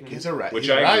awake. He's a right. Which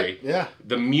he's I right. agree. Yeah.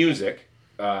 The music.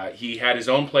 He had his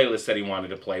own playlist that he wanted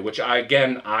to play, which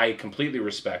I completely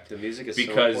respect. The music is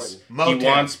because so important. he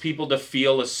Motown. wants people to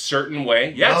feel a certain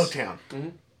way. Yes, Motown.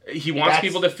 he wants That's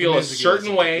people to feel the a music he certain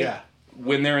listens to, way yeah.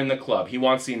 when they're in the club. He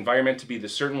wants the environment to be the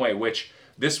certain way, which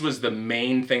this was the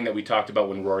main thing that we talked about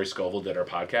when Rory Scovel did our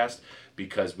podcast,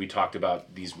 because we talked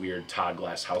about these weird Todd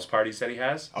Glass house parties that he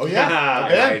has. Oh yeah.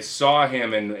 And I yeah. saw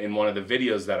him in one of the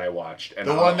videos that I watched, and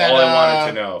The all one that, I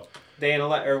wanted to know. Day in a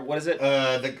or what is it?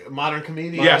 The modern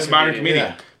comedian. Yes, Modern Comedian.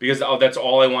 Yeah. Because that's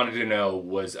all I wanted to know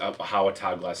was how a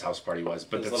Todd Glass house party was.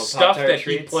 But Those the little stuff Pop-Tart that he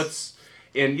treats. puts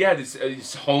in,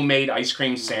 it's homemade ice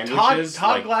cream sandwiches.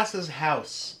 Todd like, Glass's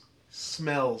house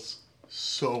smells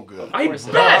so good. I course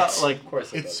it bet. does. Of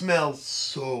course It does. smells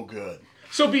so good.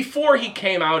 So before he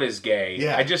came out as gay,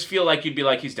 Yeah. I just feel like you'd be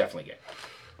like, he's definitely gay.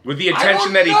 With the I attention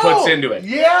don't that he know. puts into it.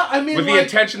 Yeah, I mean, With the like,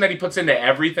 attention that he puts into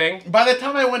everything. by the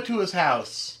time I went to his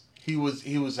house, he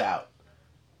was out.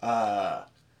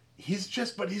 He's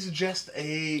just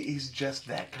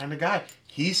that kind of guy.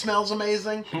 He smells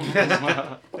amazing.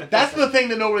 That's the thing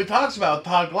that nobody talks about.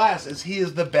 Todd Glass is he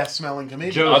is the best smelling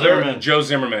comedian. Joe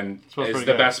Zimmerman Smells is pretty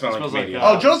the good. best smelling Smells like, comedian.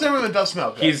 Oh, Joe Zimmerman does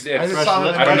smell good. He's- it's I just fresh saw him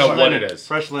in I don't know person. what it is.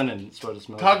 Fresh linen is what it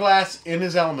smells Todd like. Glass in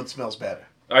his element smells better.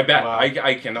 I bet. Wow.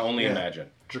 I can only Yeah. imagine.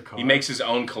 Draconic. He makes his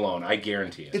own cologne. I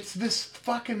guarantee it. It's this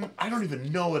fucking. I don't even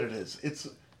know what it is. It's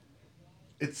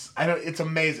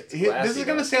amazing. This is classy,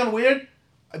 gonna though. sound weird.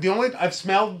 I've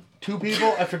smelled two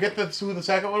people. I forget who the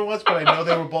second one was, but I know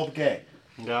they were both gay.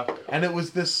 Yeah. And it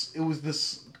was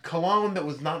this cologne that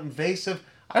was not invasive.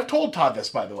 I've told Todd this,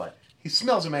 by the way. He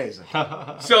smells amazing.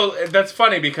 So that's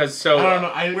funny because I don't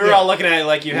know. We were all looking at it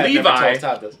like you had Levi- never told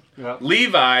Todd this. Yeah.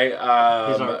 Levi.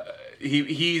 He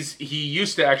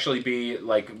used to actually be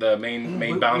like the main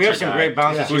bouncer We have some guy. great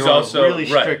bouncers Who's who are also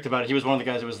really right. strict about it. He was one of the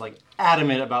guys that was like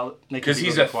adamant about making Because people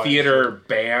he's be a quiet. theater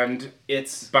band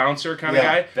It's bouncer kind of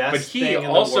Yeah. guy, Best but he thing in the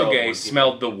also world gay when people-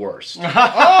 smelled the worst.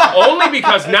 Only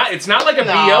because it's not like a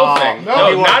BO thing. no, No,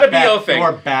 he wore not a bad- BO he thing.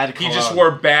 wore bad He just cologne.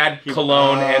 wore bad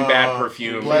cologne and bad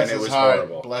perfume, Bless and it his was heart.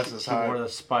 horrible. Bless his He wore heart. the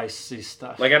spicy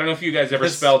stuff. Like I don't know if you guys ever The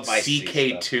spelled spicy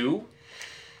CK2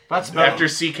 That's after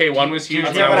CK1 was huge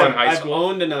I'll when tell I you was what, in high I've school.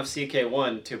 owned enough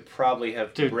CK1 to probably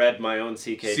have Dude. bred my own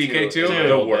CK2. CK2? in my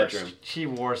The old worst. bedroom. She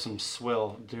wore some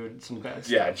swill, dude. Some bad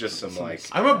stuff. Yeah, just some like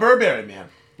I'm a Burberry man.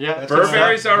 Yeah. That's Burberry's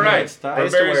good stuff. alright. Good stuff. I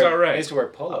used to Burberry's wear- alright. I used to wear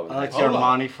polo. I like the Polo.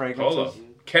 Armani fragrances. Polo.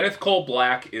 Kenneth Cole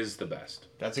Black is the best.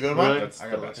 That's a good one. Really? That's I the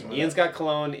gotta best listen one. to Ian's that. got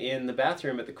cologne in the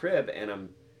bathroom at the crib, and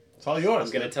It's all yours.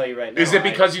 I'm going to tell you right now. Is it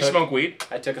because you I took- smoke weed?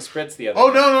 I took a spritz the other Oh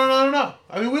day. no!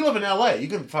 I mean, we live in LA. You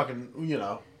can fucking be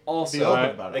Also, open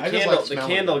Right. about the it. I just candle, like the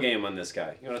smelling candle it. game on this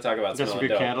guy. You want to talk about Got some smelling good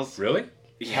dope? candles. Really?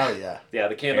 Hell yeah. Yeah,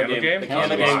 the candle Candle game. game? The Candle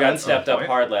candle game. game got That's stepped the up point.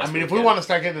 hard last I mean, if weekend. we want to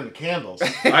start getting into candles,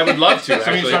 I would love to. So when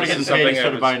you Actually, started this is getting paid, something you I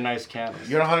started was- buying nice candles.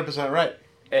 you're 100% right.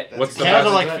 What's the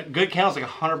Candles are best? like good candles, like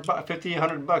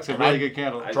 $50-$100. A And really I- good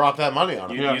candle. Drop that money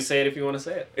on it. You, Yeah. you say it if you want to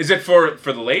say it. Is it for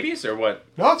the ladies or what?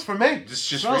 No, it's for me. Just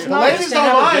Smells for The you? nice. ladies Just to don't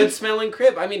have a mind. good smelling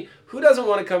crib. I mean, who doesn't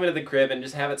want to come into the crib and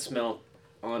just have it smell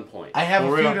on point? I have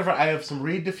For a few real. different. I have some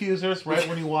reed diffusers right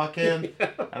when you walk in,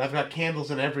 and I've got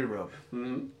candles in every room.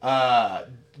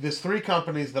 There's 3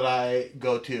 companies that I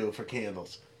go to for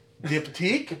candles.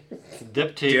 Diptyque.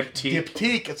 Diptyque.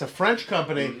 Diptyque. It's a French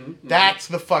company. That's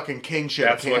the fucking king shit.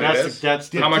 That's of what it candles. is?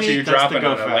 That's How much are you that's dropping the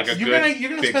on it? Like go-fest. a You're good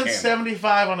gonna big spend candle.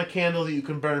 $75 on a candle that you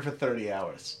can burn for 30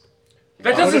 hours.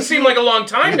 That But doesn't if seem you- like a long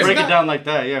time to Break me. it down like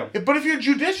that, yeah. But if you're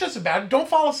judicious about it, don't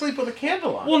fall asleep with a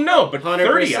candle on. Well, no, but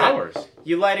 30 100%. hours.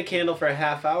 You light a candle for a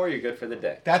half hour, you're good for the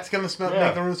day. That's gonna smell, Yeah.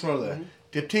 make the room smell there.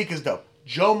 Diptyque is dope.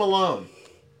 Joe Malone,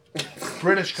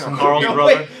 British company. Carl's No,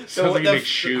 brother. wait. Sounds like you make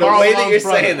shoes. The Carl way that you're Malone's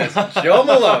saying brother. this, Joe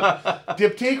Malone.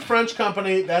 Diptyque, French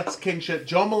company. That's king shit.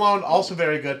 Joe Malone, also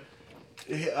very good.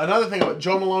 Another thing about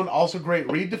Joe Malone, also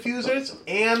great reed diffusers.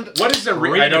 And What is a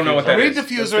reed? I don't know what that reed is.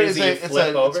 diffuser Those is things that you it's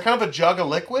flip over? kind of a jug of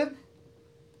liquid.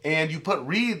 and you put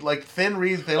thin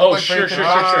reeds. They look like very thin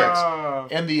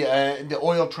sticks, and the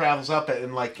oil travels up it,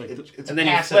 and it's and then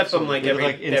you flip them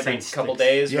every couple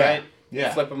days, right? Yeah.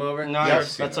 You flip them over.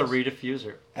 Nice. That's a reed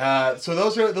diffuser. So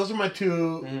those are my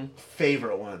two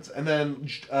favorite ones, and then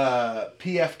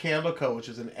PF Candle Co., which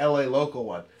is an LA local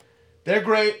one. They're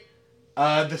great.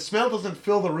 The smell doesn't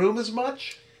fill the room as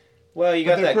much. Well, you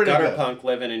got that gutter punk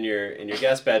living in your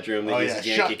guest bedroom that uses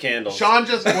Yankee candles. Sean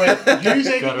just went. Do you use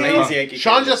Yankee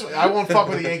candles? I won't fuck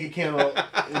with a Yankee candle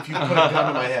if you put a gun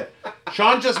to my head.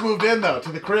 Sean just moved in though to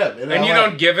the crib. And you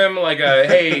don't give him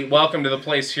hey, welcome to the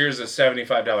place. Here's a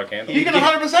 $75 candle. He can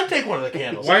 100% take one of the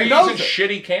candles. Why are you using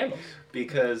shitty candles?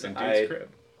 Because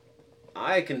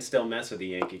I can still mess with the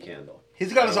Yankee candle.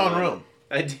 He's got his own room.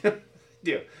 I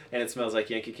do, and it smells like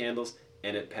Yankee candles,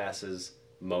 and it passes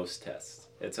most tests.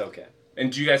 It's okay.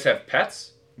 And do you guys have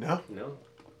pets? No.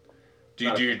 Do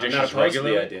you do your dishes I'm not opposed to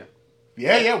regularly? the idea.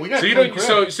 Yeah, we got.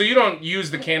 So you don't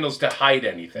use the candles to hide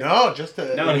anything. No, just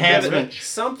to enhancement.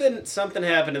 Something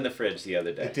happened in the fridge the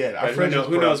other day. It did.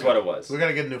 Who knows what it was? We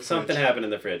gotta get a new fridge. Something happened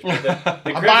in the fridge. We're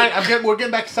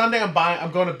getting back Sunday. I'm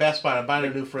going to Best Buy. I'm buying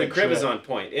a new fridge. The crib is on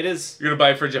point. It is. You're gonna buy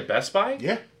a fridge at Best Buy?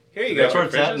 Yeah. Here you go. That's where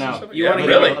it's at now. You want to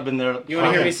really? I've been there. You want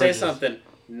to hear me say something?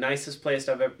 Nicest place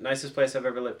I've ever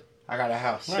lived. I got a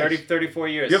house. 34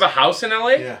 years. You have a house in LA?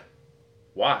 Yeah.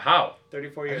 Why? How?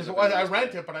 34 years. I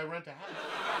rent it, but I rent a house.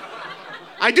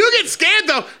 I do get scared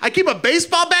though. I keep a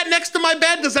baseball bat next to my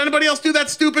bed. Does anybody else do that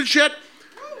stupid shit?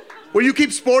 Where you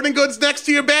keep sporting goods next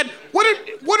to your bed? What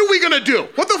are we gonna do?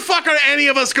 What the fuck are any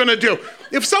of us gonna do?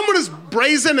 If someone is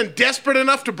brazen and desperate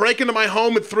enough to break into my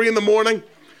home at 3 a.m,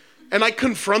 and I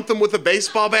confront them with a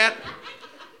baseball bat,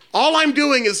 all I'm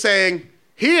doing is saying,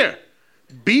 "Here,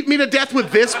 beat me to death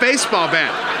with this baseball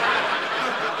bat."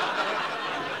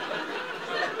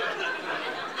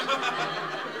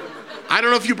 I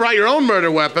don't know if you brought your own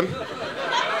murder weapon.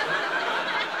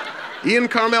 Ian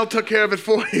Karmel took care of it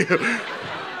for you. Do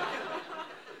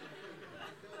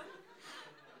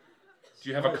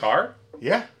you have a car?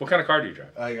 Yeah. What kind of car do you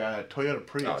drive? I got a Toyota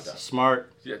Prius. Smart.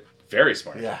 Yeah, very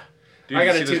smart. Yeah. Dude, I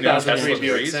got a 2003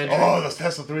 Buick Century. Oh, those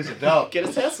Tesla 3s are dope. Get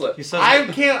a Tesla. He says I'm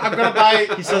gonna buy.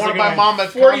 He says I want to buy gonna- mom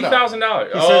that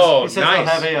 $40,000. He says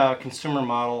nice. they'll have a consumer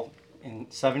model in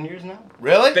 7 years now.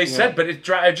 Really? They said, but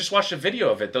I just watched a video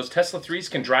of it. Those Tesla 3s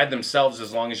can drive themselves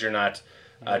as long as you're not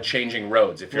changing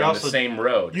roads. If you're on the same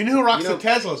road. You know who rocks the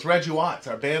Teslas? Reggie Watts,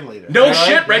 our band leader. No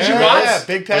shit, Reggie Watts? Yeah,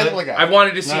 big Tesla guy. I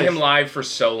wanted to see him live for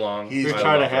so long. He's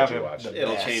trying to have him.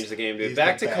 It'll change the game, dude. He's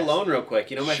Back the to best. cologne real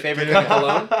quick. You know my favorite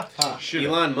cologne?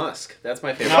 Elon Musk. That's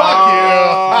my favorite.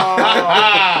 Fuck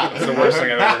That's the worst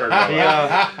thing I've ever heard in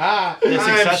my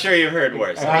life. I'm sure you've heard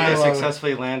worse. They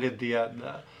successfully landed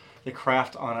the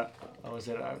craft on it.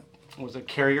 Was it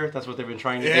Carrier? That's what they've been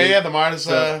trying to do. Yeah, the Mars.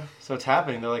 So it's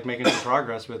happening. They're making some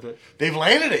progress with it. They've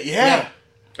landed it. Yeah.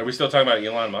 Are we still talking about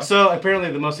Elon Musk? So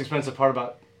apparently the most expensive part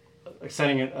about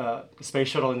sending a space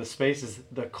shuttle into space is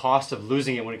the cost of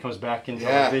losing it when it comes back into.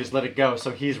 They just let it go.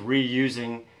 So he's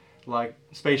reusing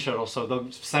space shuttles. So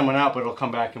they'll send one out, but it'll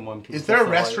come back in one piece. Is there a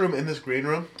restroom in this green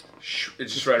room?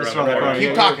 It's just right around the corner.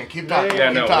 Keep talking. Keep talking.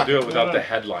 Yeah, no, we'll do it without the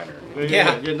headliner.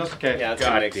 Yeah, that's okay. Yeah,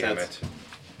 God makes damn sense. it.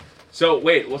 So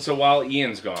wait, so while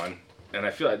Ian's gone, and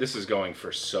I feel like this is going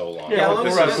for so long. Yeah,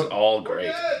 this is all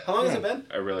great. How long has it been?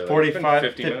 I really like 45,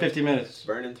 it. 50 minutes.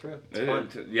 Burning through. It's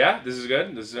fun. Yeah, this is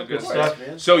good. This is good Of stuff. course,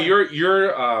 man. So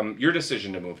your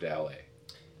decision to move to LA.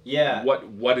 Yeah.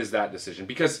 What is that decision?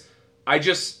 Because I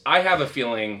have a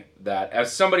feeling that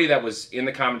as somebody that was in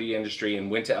the comedy industry and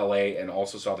went to LA and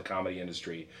also saw the comedy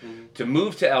industry, to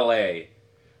move to LA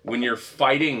when you're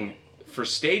fighting for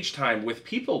stage time with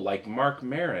people like Mark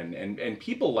Maron and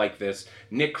people like this,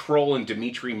 Nick Kroll and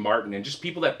Dimitri Martin, and just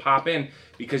people that pop in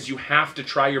because you have to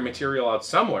try your material out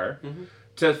somewhere,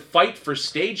 to fight for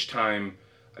stage time,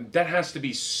 that has to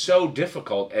be so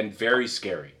difficult and very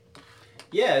scary.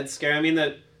 Yeah, it's scary. I mean,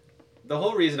 the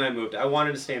whole reason I moved, I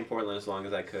wanted to stay in Portland as long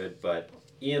as I could, but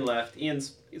Ian left.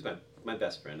 He's my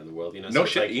best friend in the world, you know. No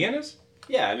so shit, Ian is?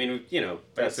 Yeah, I mean, you know,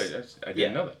 I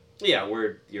didn't know that. Yeah,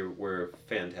 we're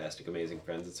fantastic, amazing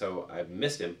friends, and so I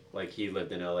missed him. Like, he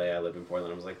lived in LA, I lived in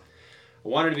Portland. I was like, I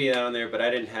wanted to be down there, but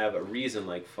I didn't have a reason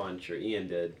like Funch or Ian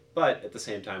did. But at the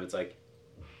same time, it's like,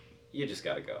 you just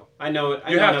gotta go. I know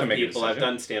enough people. I've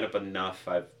done stand-up enough.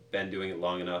 I've been doing it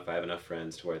long enough. I have enough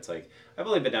friends to where it's like, I've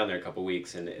only been down there a couple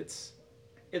weeks, and it's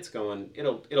going.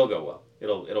 It'll go well.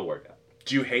 It'll work out.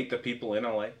 Do you hate the people in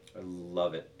LA? I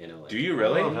love it in LA. Do you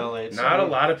really? LA, Not a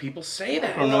lot of people say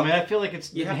that. I don't know, man. I feel like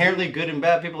it's inherently good and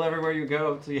bad people everywhere you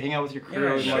go. So you hang out with your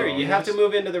crew. Yeah, sure. You have to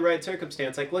move into the right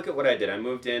circumstance. Like, look at what I did. I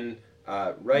moved in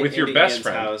right with into your best Ian's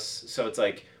friend house. So it's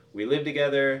like we live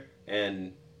together,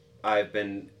 and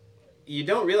you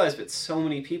don't realize, but so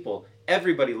many people,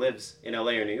 everybody lives in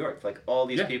LA or New York. Like, all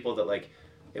these people that, like,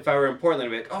 if I were in Portland,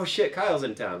 I'd be like, oh shit, Kyle's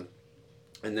in town.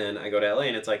 And then I go to LA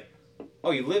and it's like,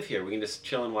 oh, you live here. We can just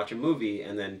chill and watch a movie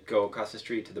and then go across the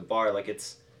street to the bar. Like,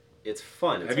 it's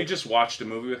fun. Have you just watched a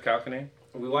movie with Kyle Kinane?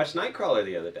 We watched Nightcrawler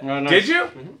the other day. Oh, nice. Did you?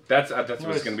 Mm-hmm. That's what's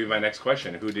going to be my next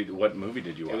question. What movie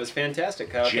did you watch? It was fantastic.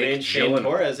 Kyle Jake Kinane, Shane Gyllenhaal.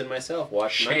 Torres, and myself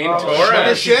watched Shane Nightcrawler.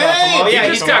 Torres. Shane! Oh, yeah, He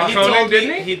just got Conan, told me,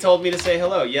 didn't he? He told me to say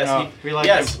hello. Yes, No, we like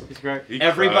yes. him. He's great. He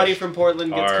Everybody crushed from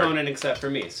Portland gets hard. Conan except for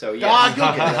me. So yeah. Dog,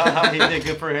 you'll get it. He did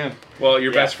good for him. Well,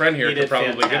 your best friend he here did could probably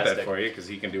get that fantastic. for you because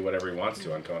he can do whatever he wants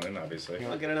to on Conan, obviously.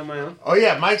 I'll get it on my own. Oh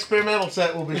yeah, my experimental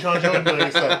set will be Sean Jordan doing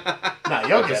his set. Nah,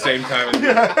 you'll At the get it. same time as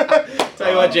Tell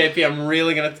you what, JP, I'm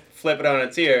really gonna flip it on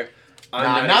its ear. I'm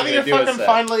Now not that even you're gonna do a fucking set.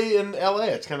 finally in LA,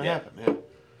 it's gonna happen. Yeah.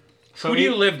 So Who do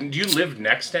you live? Do you live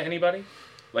next to anybody?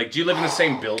 Like, do you live in the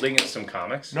same building as some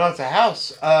comics? No, it's a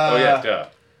house. Oh yeah, duh.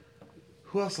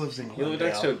 Who else lives in You Glendale? live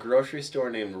next to a grocery store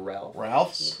named Ralph.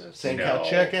 Ralph's, St. No. Cow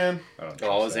Chicken. I don't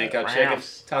Oh, trust Zank that. Out Chicken.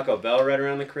 Ralph's. Taco Bell right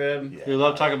around the crib. Yeah. You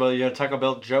love Taco Bell. You got a Taco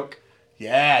Bell joke?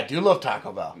 Yeah, I do love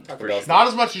Taco Bell. Taco Bell's Not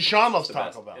as much as Sean loves the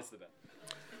best. Taco Bell. It's the best.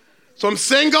 So I'm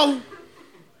single.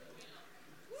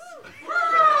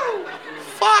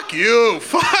 Fuck you.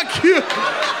 Fuck you.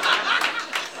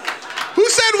 Who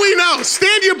said we know?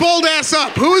 Stand your bold ass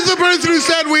up. Who is the person who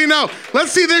said we know?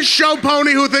 Let's see this show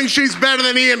pony who thinks she's better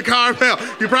than Ian Carmel.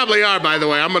 You probably are, by the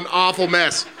way. I'm an awful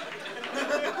mess.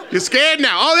 You're scared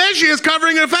now. Oh, there she is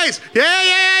covering her face.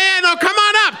 Yeah. No, come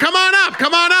on up. Come on up.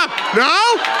 No?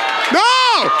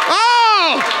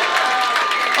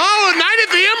 Oh, Night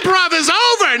at the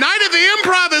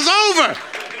Improv is over.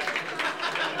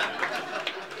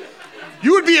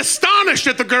 You would be astonished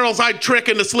at the girls I'd trick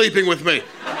into sleeping with me.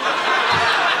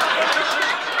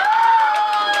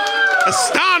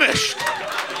 Astonished.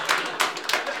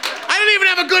 I didn't even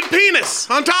have a good penis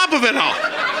on top of it all.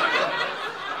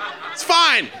 It's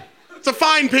fine. It's a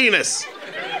fine penis.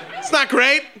 It's not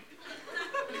great.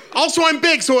 Also, I'm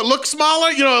big, so it looks smaller.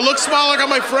 You know, it looks smaller on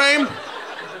my frame. You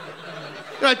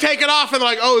know, I take it off and they're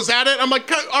like, oh, is that it? I'm like,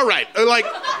 all right. Like,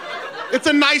 it's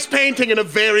a nice painting in a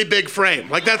very big frame.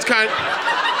 Like, that's kind of...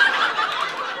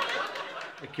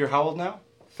 Like, you're how old now?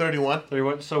 31.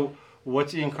 31. So,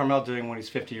 what's Ian Carmel doing when he's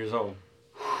 50 years old?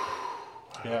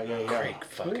 Yeah. Great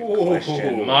fucking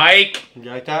question, Mike. You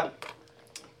like that?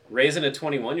 Raising a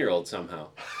 21-year-old somehow.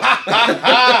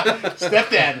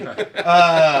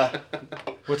 Stepdad.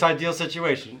 What's ideal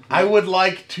situation? I would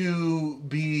like to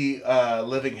be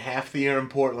living half the year in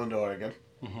Portland, Oregon,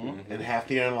 and half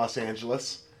the year in Los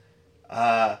Angeles.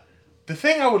 The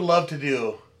thing I would love to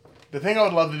do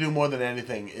more than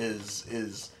anything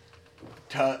is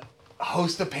to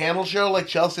host a panel show like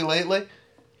Chelsea Lately.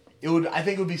 I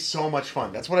think it would be so much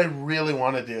fun. That's what I really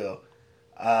want to do.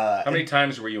 How many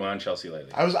times were you on Chelsea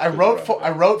lately? I wrote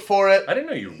for it. I didn't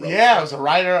know you wrote. Yeah, I was a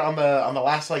writer on the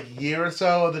last year or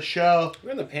so of the show. We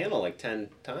were on the panel 10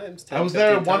 times. 10, I was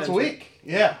there 15 once a times. week.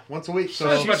 Yeah, once a week. So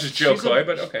Not as much as Joe Coy,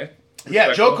 but okay.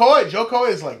 yeah, Joe Respectable. Coy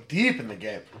is deep in the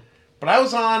game. But I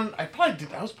was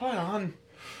probably on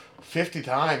 50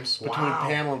 times between Wow,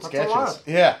 panel and that's a sketches. lot.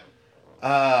 Yeah.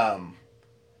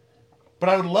 But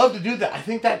I would love to do that. I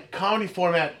think that comedy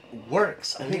format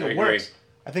works. I think I it agree. works.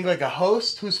 I think like a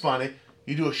host who's funny,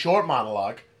 you do a short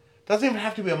monologue. Doesn't even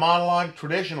have to be a monologue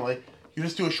traditionally. You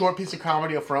just do a short piece of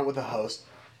comedy up front with the host.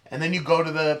 And then you go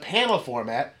to the panel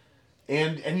format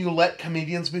and you let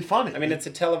comedians be funny. I mean, it's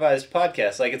a televised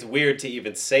podcast. Like, it's weird to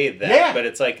even say that, Yeah. but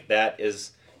it's like that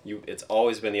is it's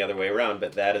always been the other way around,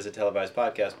 but that is a televised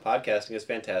podcast. Podcasting is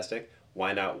fantastic.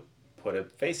 Why not put a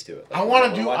face to it? Like, I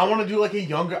want to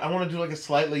do like a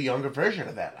slightly younger version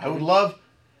of that. I would love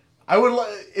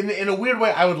in a weird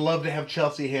way I would love to have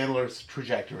Chelsea Handler's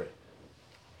trajectory.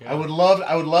 Yeah. I would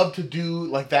love to do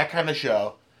like that kind of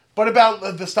show, but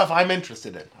about the stuff I'm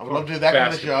interested in. I would love to do that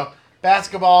kind of show.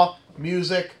 Basketball,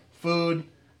 music, food,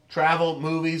 travel,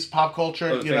 movies, pop culture,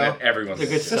 The you thing know. that everyone's The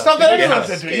good The stuff. stuff that Yeah, everyone's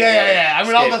into. Yeah. I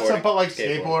mean all that stuff, but like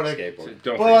skateboarding. skateboarding.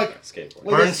 Don't But forget. like Skateboarding.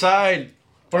 Burnside.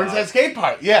 Burnside skate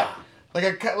park, yeah.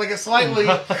 Like a slightly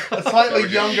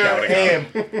younger shouting Abe.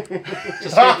 It's a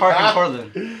skate park in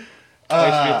Portland. I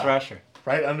used to be a thrasher.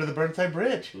 Right under the Burnside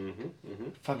Bridge.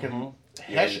 Fucking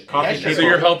hesh Coffee So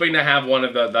you're hoping to have one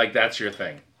of the that's your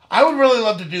thing. I would really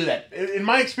love to do that. In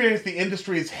my experience, the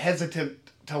industry is hesitant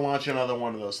to launch another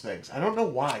one of those things. I don't know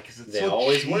why, because it's They so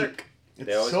always cheap. work. It's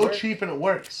They always so work. cheap and it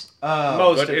works.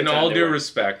 Most But of the in time all they due work.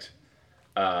 respect,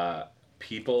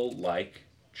 people like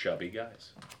chubby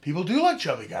guys. People do like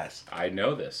chubby guys. I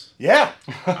know this. Yeah.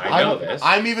 I know this.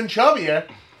 I'm even chubbier.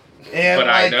 And but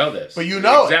I know this. But you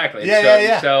know exactly. it.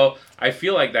 Yeah. So I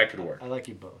feel like that could work. I like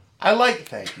you both.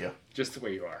 Thank you. Just the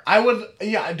way you are. I would,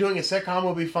 doing a sitcom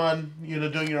would be fun.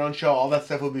 Doing your own show, all that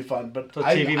stuff would be fun. But So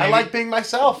I TV like being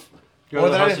myself. You're more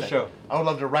the than host of anything. the show. I would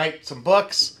love to write some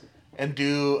books and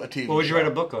do a TV show. What would you write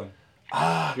a book on?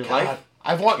 Your life?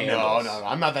 No.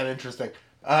 I'm not that interesting.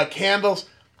 Candles.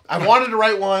 I wanted to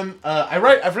write one.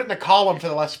 I've written a column for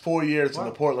the last 4 years in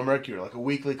the Portland Mercury, like a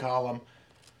weekly column,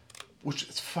 which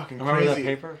is fucking Remember crazy. that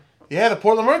paper? Yeah, the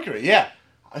Portland Mercury. Yeah.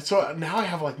 So now I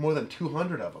have like more than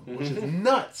 200 of them, which is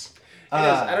nuts. It is.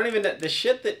 I don't even... The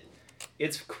shit that...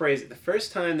 It's crazy. The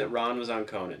first time that Ron was on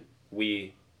Conan,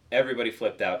 everybody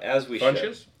flipped out, as we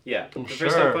Bunches? should. Yeah. The Sure.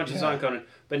 first time Bunches was on Conan.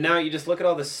 But now you just look at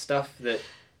all the stuff that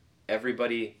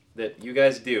everybody... that you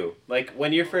guys do. Like,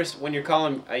 when your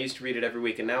column, I used to read it every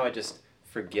week, and now I just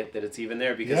forget that it's even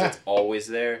there because it's always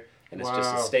there, and it's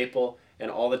just a staple.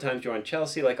 And all the times you're on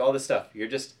Chelsea, like all this stuff, you're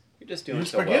just doing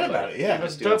so well. Forget about it. Yeah,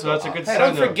 That's a good I sign.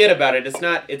 don't forget about it. It's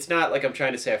not like I'm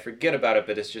trying to say I forget about it,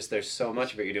 but it's just there's so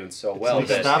much of it you're doing so well It's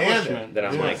an establishment. that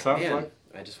I'm like, sounds man, like-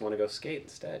 I just want to go skate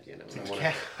instead. I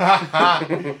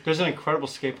want There's an incredible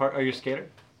skate park. Are you a skater?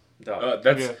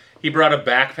 to. He brought a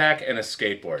backpack and a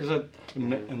skateboard. There's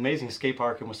an amazing skate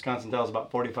park in Wisconsin Dells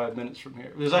about 45 minutes from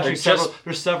here. There's actually just-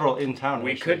 There's several in town.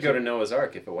 We actually. could go to Noah's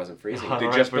Ark if it wasn't freezing. Uh-huh. They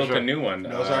Right, just for built sure. a new one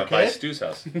Noah's by Arcade? Stu's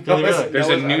house. Did they really? There's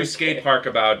a Noah's new Arcade. skate park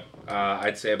about,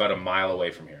 I'd say about a mile away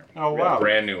from here. Oh, wow. A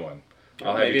brand new one.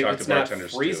 I'll have Maybe you if talk it's to not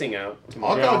bartenders freezing too. out I'll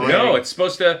tomorrow. go. No, it's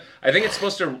supposed to. I think it's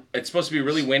supposed to be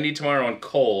really windy tomorrow and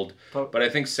cold. But I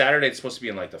think Saturday it's supposed to be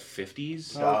in like the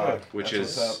 50s, Oh, good. which That's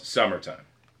is what's up. summertime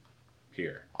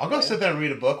here. I'll go sit there and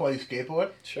read a book while you skateboard.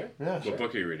 Sure. Yeah, What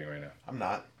book are you reading right now? I'm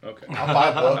not. Okay. I'll buy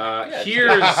a book.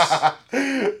 Here's.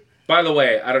 By the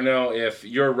way, I don't know if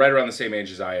you're right around the same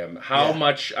age as I am. How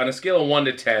much, on a scale of 1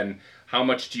 to 10, how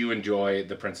much do you enjoy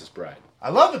The Princess Bride? I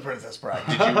love The Princess Bride.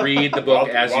 Did you read the book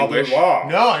As You Wish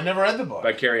No, I never read the book.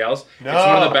 by Carrie Ellis? No. It's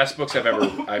one of the best books I've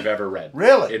ever read.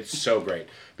 Really? It's so great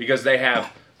because they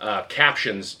have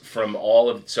captions from all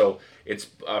of so it's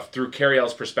through Carrie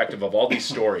Ellis' perspective of all these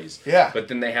stories. Yeah. But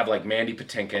then they have like Mandy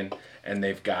Patinkin and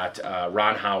they've got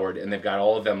Ron Howard and they've got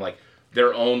all of them like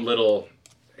their own little.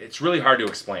 It's really hard to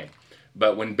explain.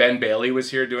 But when Ben Bailey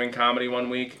was here doing comedy one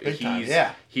week,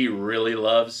 he really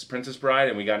loves Princess Bride,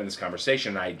 and we got in this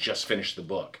conversation, and I had just finished the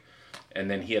book. And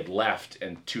then he had left,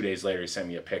 and 2 days later he sent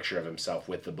me a picture of himself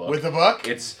with the book. With the book?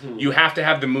 You have to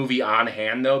have the movie on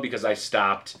hand, though, because I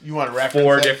stopped You want to reference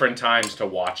 4 it? different times to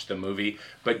watch the movie.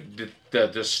 But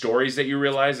the stories that you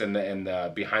realize and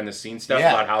the behind-the-scenes stuff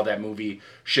about how that movie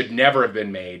should never have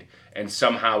been made, and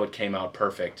somehow it came out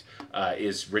perfect,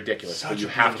 is ridiculous. But you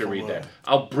have to read that.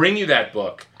 I'll bring you that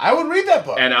book. I would read that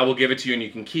book. And I will give it to you, and you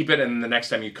can keep it, and the next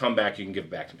time you come back, you can give it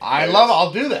back to me. I love it.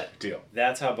 I'll do that. Deal.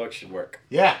 That's how books should work.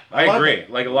 Yeah. I love agree. it.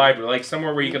 Like a library, like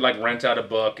somewhere where you could like rent out a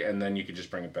book, and then you could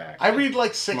just bring it back. I read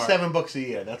like 6, 7 books a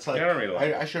year. That's like I don't read a lot.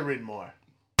 I should read more.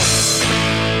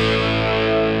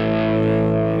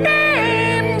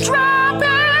 Name dropping!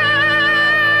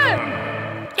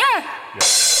 Yeah!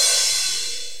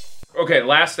 Okay,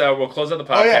 last we'll close out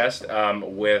the Oh, yeah.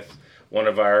 podcast with one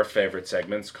of our favorite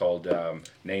segments called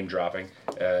name dropping.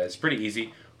 It's pretty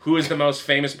easy. Who is the most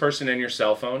famous person in your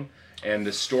cell phone? And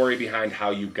the story behind how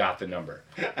you got the number.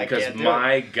 Because can't do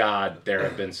my God, there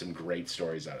have been some great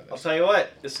stories out of I'll this. tell you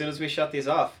what. As soon as we shut these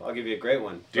off, I'll give you a great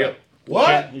one. Deal.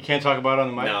 What? You can't talk about it on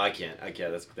the mic? No, I can't.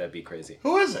 That'd be crazy.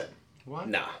 Who is it? What?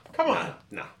 Nah. Come on.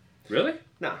 Nah. Really?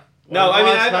 Nah. No, I mean,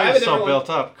 Well, I it's not have a so different built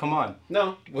up. Come on. one.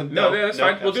 No. No, that's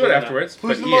fine. We'll do it absolutely afterwards.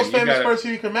 Who's But the Ian, most you famous gotta-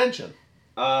 person you can mention?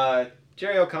 not.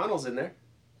 Jerry O'Connell's in there.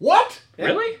 What? Yeah.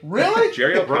 Really? Really?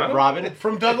 Jerry O'Connell? Robin?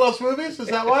 From Doug Loves Movies? Is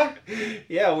that why?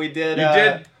 Yeah, we did. You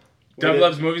did Doug did-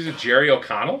 Loves Movies with Jerry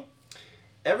O'Connell?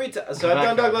 Every time. So I've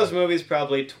done Doug Loves Movies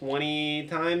probably 20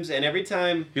 times, and every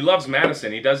time. He loves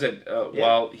Madison. He does it,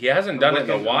 well, he hasn't done it in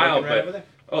a I'm while, looking right over but... there.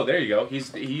 Oh, there you go. He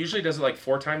usually does it like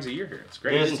 4 times a year here. It's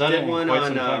great. He hasn't done it Did in one quite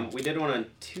some time. on. We did one on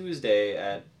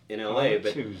Tuesday in LA, On a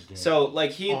but Tuesday. so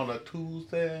like On a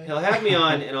Tuesday. he'll have me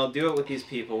on, and I'll do it with these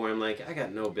people where I'm like, I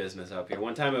got no business up here.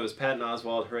 One time it was Patton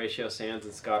Oswalt, Horatio Sands,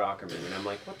 and Scott Aukerman, and I'm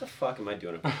like, what the fuck am I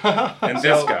doing up here? And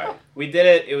So- this guy. We did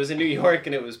it. It was in New York,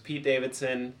 and it was Pete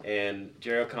Davidson and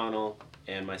Jerry O'Connell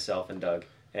and myself and Doug.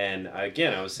 And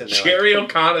again, I was sitting there. Jerry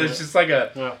O'Connell is just like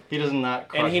a... Yeah, he does not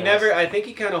crush And he us. never. I think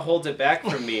he kind of holds it back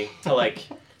from me to like.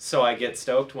 So I get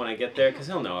stoked when I get there because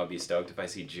he'll know I'll be stoked if I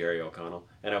see Jerry O'Connell.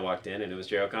 And I walked in and it was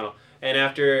Jerry O'Connell. And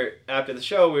after the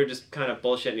show, we were just kind of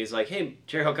bullshitting. He's like, "Hey,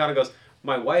 Jerry O'Connell goes,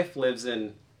 my wife lives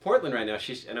in Portland right now.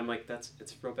 And I'm like,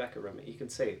 it's Rebecca Romaine. You can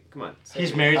say it. Come on.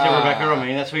 He's married to Rebecca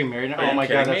Romaine. That's who he married. Are you my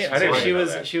God, kidding me? that's I didn't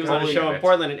great. She was on a show in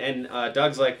Portland, and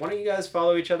Doug's like, why don't you guys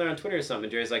follow each other on Twitter or something?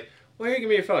 And Jerry's like, well, here, give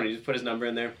me your phone. He just put his number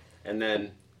in there, and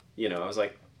then, I was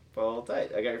like, well,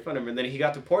 tight. I got your phone number. And then he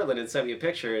got to Portland and sent me a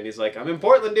picture, and he's like, I'm in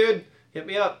Portland, dude. Hit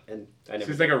me up. And I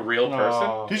never. He's like a real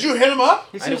person. Did you hit him up?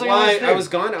 He seems like a nice dude. I was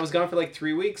gone. I was gone for like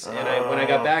 3 weeks, and when I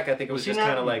got back, I think it was just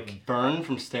kind of like Burned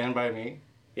from Stand By Me.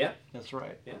 Yeah, that's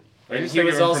right. Yeah, and he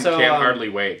was also Can't Hardly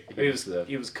Wait.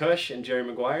 He was Kush and Jerry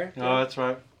Maguire. Oh, that's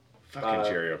right. Fucking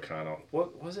Jerry O'Connell.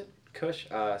 What was it? Kush,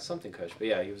 something Kush, but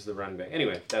yeah, he was the running back.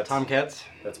 Anyway, that's Tomcats.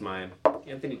 That's mine.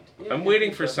 Anthony. Yeah, I'm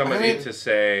waiting for somebody to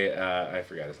say. I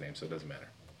forgot his name, so it doesn't matter.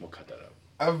 We'll cut that out.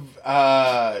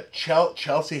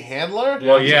 Chelsea Handler.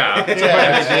 Well, yeah.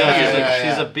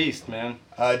 She's a beast, man.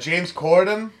 James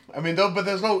Corden. I mean, but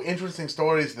there's no interesting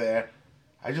stories there.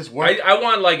 I just work. I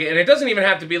want and it doesn't even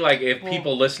have to be if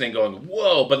people listening going,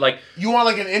 whoa, but you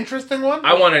want an interesting one?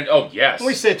 I want oh yes.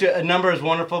 We say a number is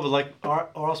wonderful, but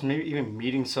or else maybe even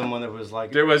meeting someone that was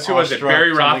there was who was it?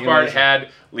 Barry Rothbard had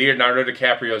Leonardo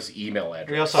DiCaprio's email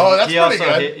address. That's pretty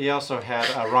good. He also had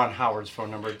Ron Howard's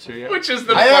phone number too. Yeah. Which is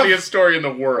the funniest story in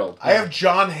the world. I have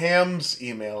John Hamm's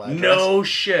email address. No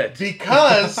shit.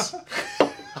 Because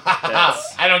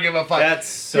I don't give a fuck. That's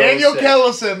so Daniel sick.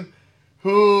 Kellison,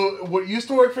 who used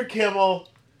to work for Kimmel,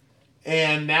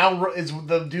 and now is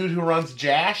the dude who runs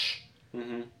Jash,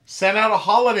 sent out a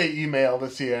holiday email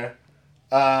this year.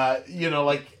 Because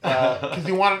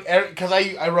he wanted, because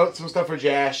I wrote some stuff for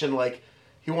Jash, and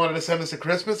he wanted to send us a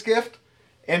Christmas gift,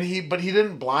 but he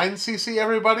didn't blind CC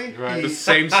everybody. Right. The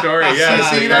same story, yeah.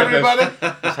 CC'd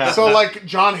everybody. So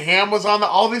John Hamm was on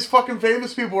all these fucking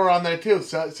famous people were on there too.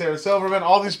 Sarah Silverman,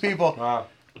 all these people. Wow.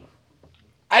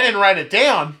 I didn't write it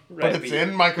down, but it's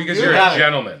in my computer. Because you're a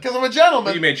gentleman. Because I'm a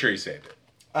gentleman. You made sure you saved it.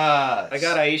 I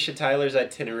got Aisha Tyler's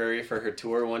itinerary for her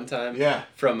tour one time. Yeah.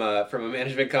 From a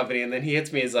management company, and then he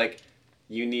hits me. He's like,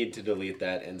 "You need to delete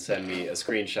that and send me a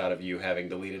screenshot of you having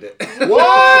deleted it."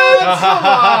 What? Come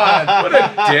on! What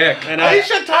a dick. And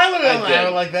Aisha Tyler doesn't have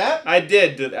it like that. I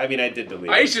did delete it.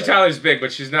 Aisha Tyler's big,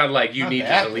 but she's not you need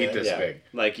to delete this big.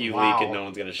 Like you leak it, no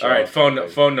one's gonna show. All right,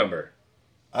 phone number.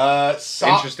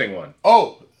 Interesting one.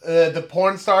 Oh, the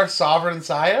porn star Sovereign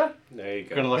Sire. There you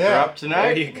go. Gonna look her up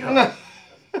tonight. There you go.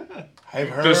 I've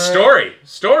heard the story.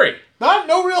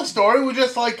 No real story. We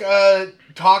just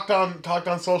talked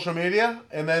on social media,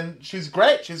 and then she's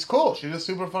great. She's cool. She's just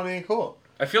super funny and cool.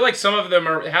 I feel like some of them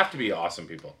have to be awesome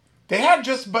people. They had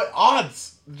just the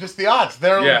odds.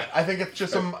 Yeah. I think it's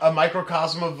just a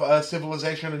microcosm of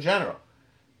civilization in general.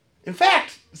 In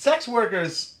fact, sex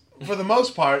workers, for the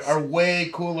most part, are way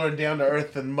cooler and down to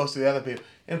earth than most of the other people.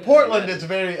 In Portland, it's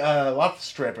very lots of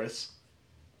strippers,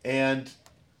 and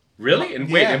really, in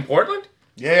Portland?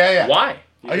 Yeah. Why?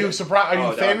 Are you surprised?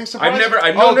 Are you feigning surprise? I've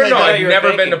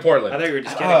never been to Portland. I thought you were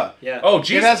just kidding. Yeah. Oh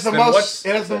Jesus!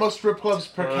 It has the most strip clubs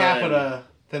per capita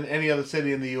than any other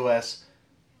city in the U.S.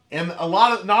 And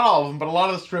not all of them, but a lot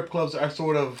of the strip clubs are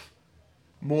sort of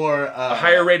more a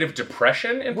higher rate of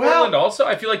depression in Portland. Also,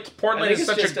 I feel like Portland is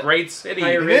such a great city.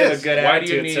 Higher rate of good Why attitude,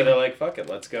 do you need? So they're like, fuck it,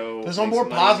 let's go. There's a more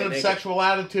positive sexual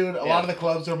attitude. A lot of the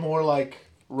clubs are more run by the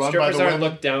women. Strippers aren't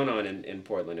looked down on in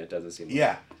Portland. It doesn't seem.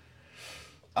 Yeah.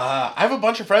 I have a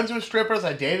bunch of friends who are strippers.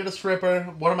 I dated a stripper.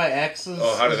 One of my exes.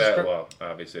 Oh, how did that? Well,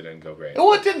 obviously it didn't go great.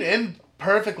 Oh, it didn't end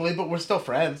perfectly, but we're still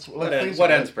friends. What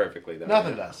ends perfectly though?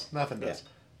 Nothing does. Nothing does.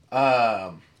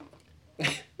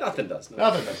 Nothing does.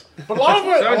 Nothing does. But a lot of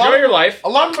them. So enjoy your life. A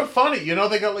lot of them are funny.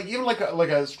 They got even like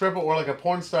a stripper or like a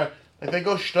porn star. They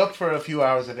go shtup for a few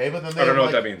hours a day, but then they I don't know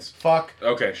what that means. Fuck.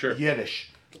 Okay, sure.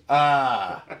 Yiddish.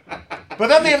 But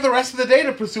then they have the rest of the day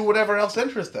to pursue whatever else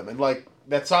interests them, and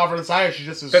that Sovereign Sire, she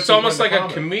just is. That's almost like a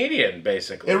comedian,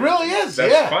 basically. It really is.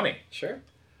 That's funny. Sure.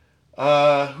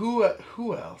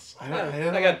 Who else? I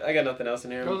got nothing else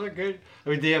in here. Those are good. I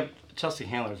mean, they have Chelsea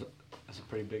Handler. That's a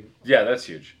pretty big. Yeah, that's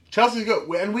huge. Chelsea's good,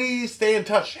 and we stay in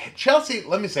touch. Chelsea,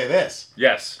 let me say this.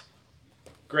 Yes.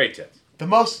 Great tits. The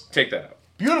most take that out.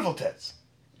 Beautiful tits.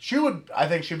 I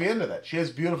think she'd be into that. She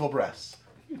has beautiful breasts,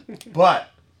 but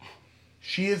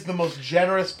she is the most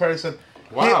generous person.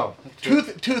 Wow. Two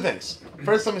things.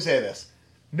 First, let me say this: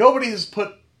 nobody's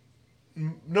put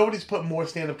more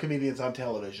stand-up comedians on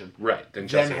television, right? Than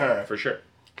her, for sure.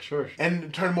 Sure.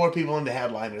 And turn more people into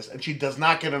headliners, and she does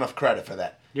not get enough credit for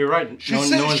that. You're right. No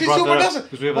one's brought that up,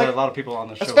 because we have a lot of people on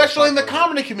the show. Especially in the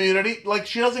comedy community,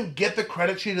 she doesn't get the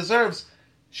credit she deserves.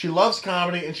 She loves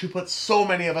comedy, and she puts so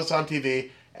many of us on TV.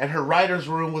 And her writer's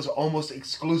room was almost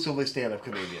exclusively stand-up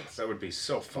comedians. That would be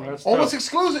so fun. Almost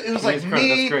exclusive. It was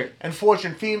me and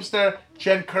Fortune Feimster,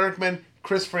 Jen Kirkman,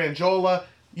 Chris Frangiola,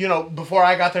 before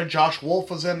I got there, Josh Wolf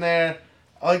was in there.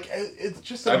 Like, it's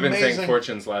just an amazing... I've been saying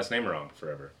Fortune's last name wrong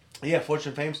forever. Yeah,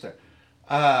 Fortune Famester.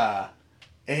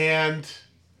 And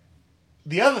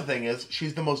the other thing is,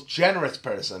 she's the most generous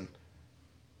person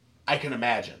I can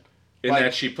imagine. In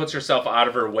that she puts herself out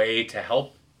of her way to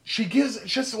help. She gives,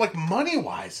 just like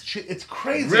money-wise, it's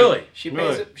crazy. Really? She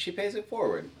pays it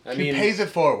forward. She pays it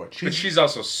forward. But she's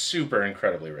also super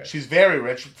incredibly rich. She's very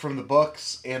rich from the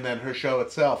books and then her show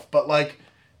itself. But like,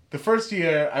 the first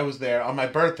year I was there on my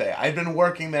birthday, I'd been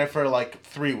working there for like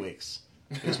 3 weeks.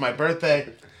 It was my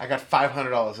birthday. I got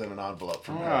 $500 in an envelope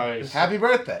from her. Nice. Happy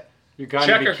birthday. You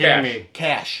gotta be kidding me.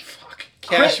 Cash. Fuck.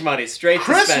 Cash money, straight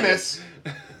to spending.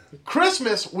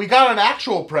 Christmas, we got an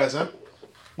actual present,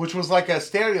 which was like a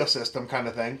stereo system kind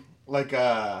of thing.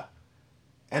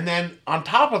 And then on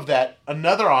top of that,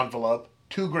 another envelope,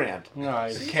 $2,000.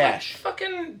 Nice. Cash.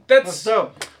 That's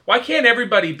dope. Why can't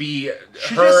everybody be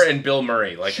her and Bill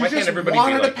Murray? Like, why can't everybody be like...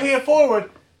 She just wanted to pay it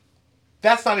forward.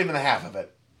 That's not even the half of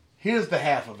it. Here's the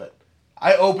half of it.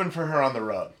 I opened for her on the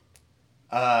road.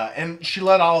 And she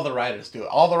let all the writers do it.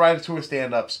 All the writers who were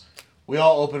stand-ups, we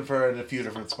all opened for her at a few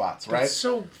different spots, right? That's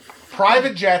so...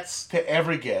 Private jets to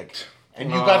every gig. And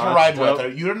you got to ride with her.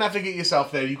 You didn't have to get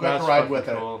yourself there. You got to ride with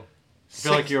her. Cool. I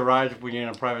feel like you ride when you're in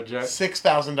a private jet.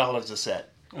 $6,000 a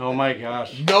set. Oh my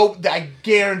gosh. No, I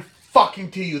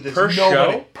guarantee you this.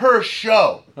 Show? Per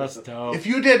show. That's dope. If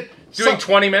you did... Doing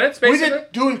 20 minutes, basically?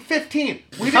 Doing 15.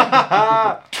 We did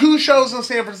 2 shows in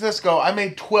San Francisco. I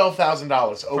made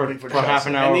 $12,000 opening for shows. Half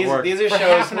an hour and these are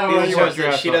shows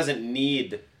that she doesn't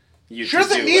need you She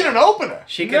doesn't need an opener.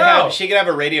 She could have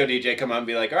a radio DJ come on and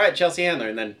be like, all right, Chelsea Handler,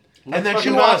 and then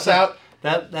she walks out.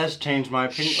 That's changed my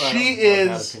opinion. She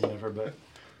is... Opinion of her, but...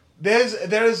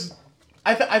 There's...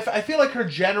 I feel like her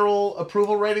general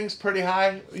approval rating's pretty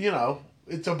high.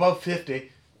 It's above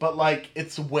 50. But, like,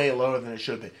 it's way lower than it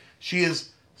should be. She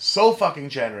is so fucking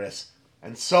generous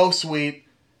and so sweet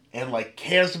and, like,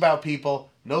 cares about people,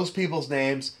 knows people's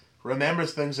names,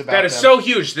 remembers things about them. That is so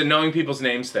huge, the knowing people's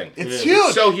names thing. It's huge.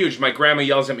 It's so huge. My grandma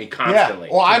yells at me constantly.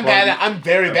 Yeah. Well, I'm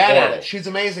very bad at it. She's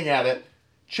amazing at it.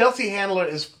 Chelsea Handler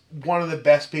is one of the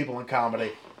best people in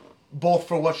comedy, both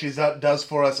for what she does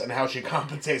for us and how she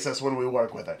compensates us when we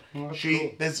work with her.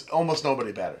 Cool. There's almost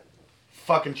nobody better.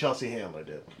 Fucking Chelsea Handler,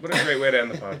 dude. What a great way to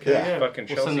end the podcast. Yeah. Fucking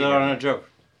We'll Chelsea send that Handler. on a joke.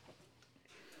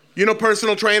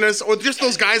 Personal trainers, or just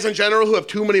those guys in general who have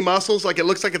too many muscles, like it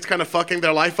looks like it's kind of fucking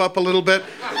their life up a little bit.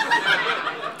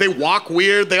 They walk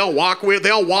weird. They all walk weird. They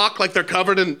all walk like they're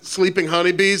covered in sleeping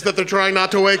honeybees that they're trying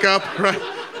not to wake up, right?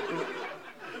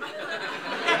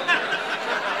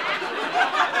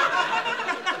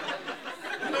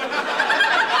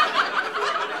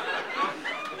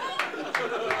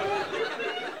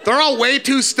 They're all way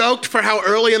too stoked for how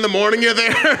early in the morning you're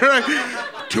there.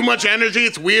 Too much energy.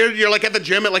 It's weird. You're like at the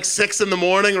gym at like 6 in the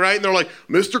morning, right? And they're like,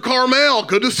 Mr. Karmel,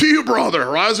 good to see you, brother.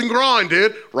 Rise and grind,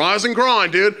 dude. Rise and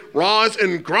grind, dude. Rise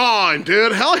and grind,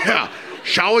 dude. Hell yeah.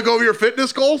 Shall we go over your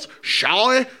fitness goals? Shall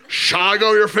I? Shall I go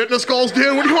over your fitness goals,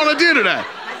 dude? What do you want to do today?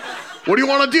 What do you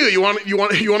want to do? You want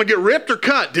to get ripped or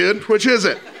cut, dude? Which is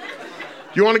it?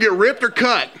 You want to get ripped or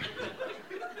cut?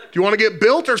 Do you want to get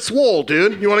built or swole,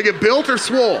 dude? You want to get built or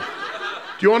swole?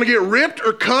 Do you want to get ripped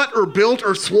or cut or built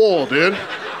or swole, dude? Do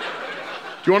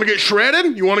you want to get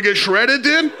shredded? You want to get shredded,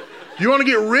 dude? You want to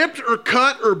get ripped or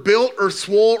cut or built or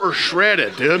swole or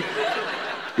shredded, dude?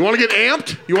 You want to get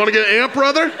amped? You want to get amped,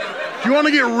 brother? You want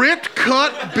to get ripped,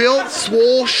 cut, built,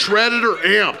 swole, shredded, or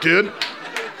amped, dude?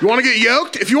 You want to get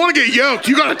yoked? If you want to get yoked,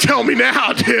 you got to tell me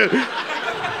now, dude.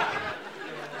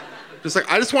 Just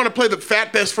like, I just want to play the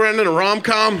fat best friend in a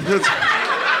rom-com.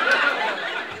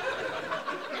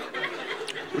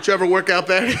 Whichever workout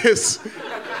that is.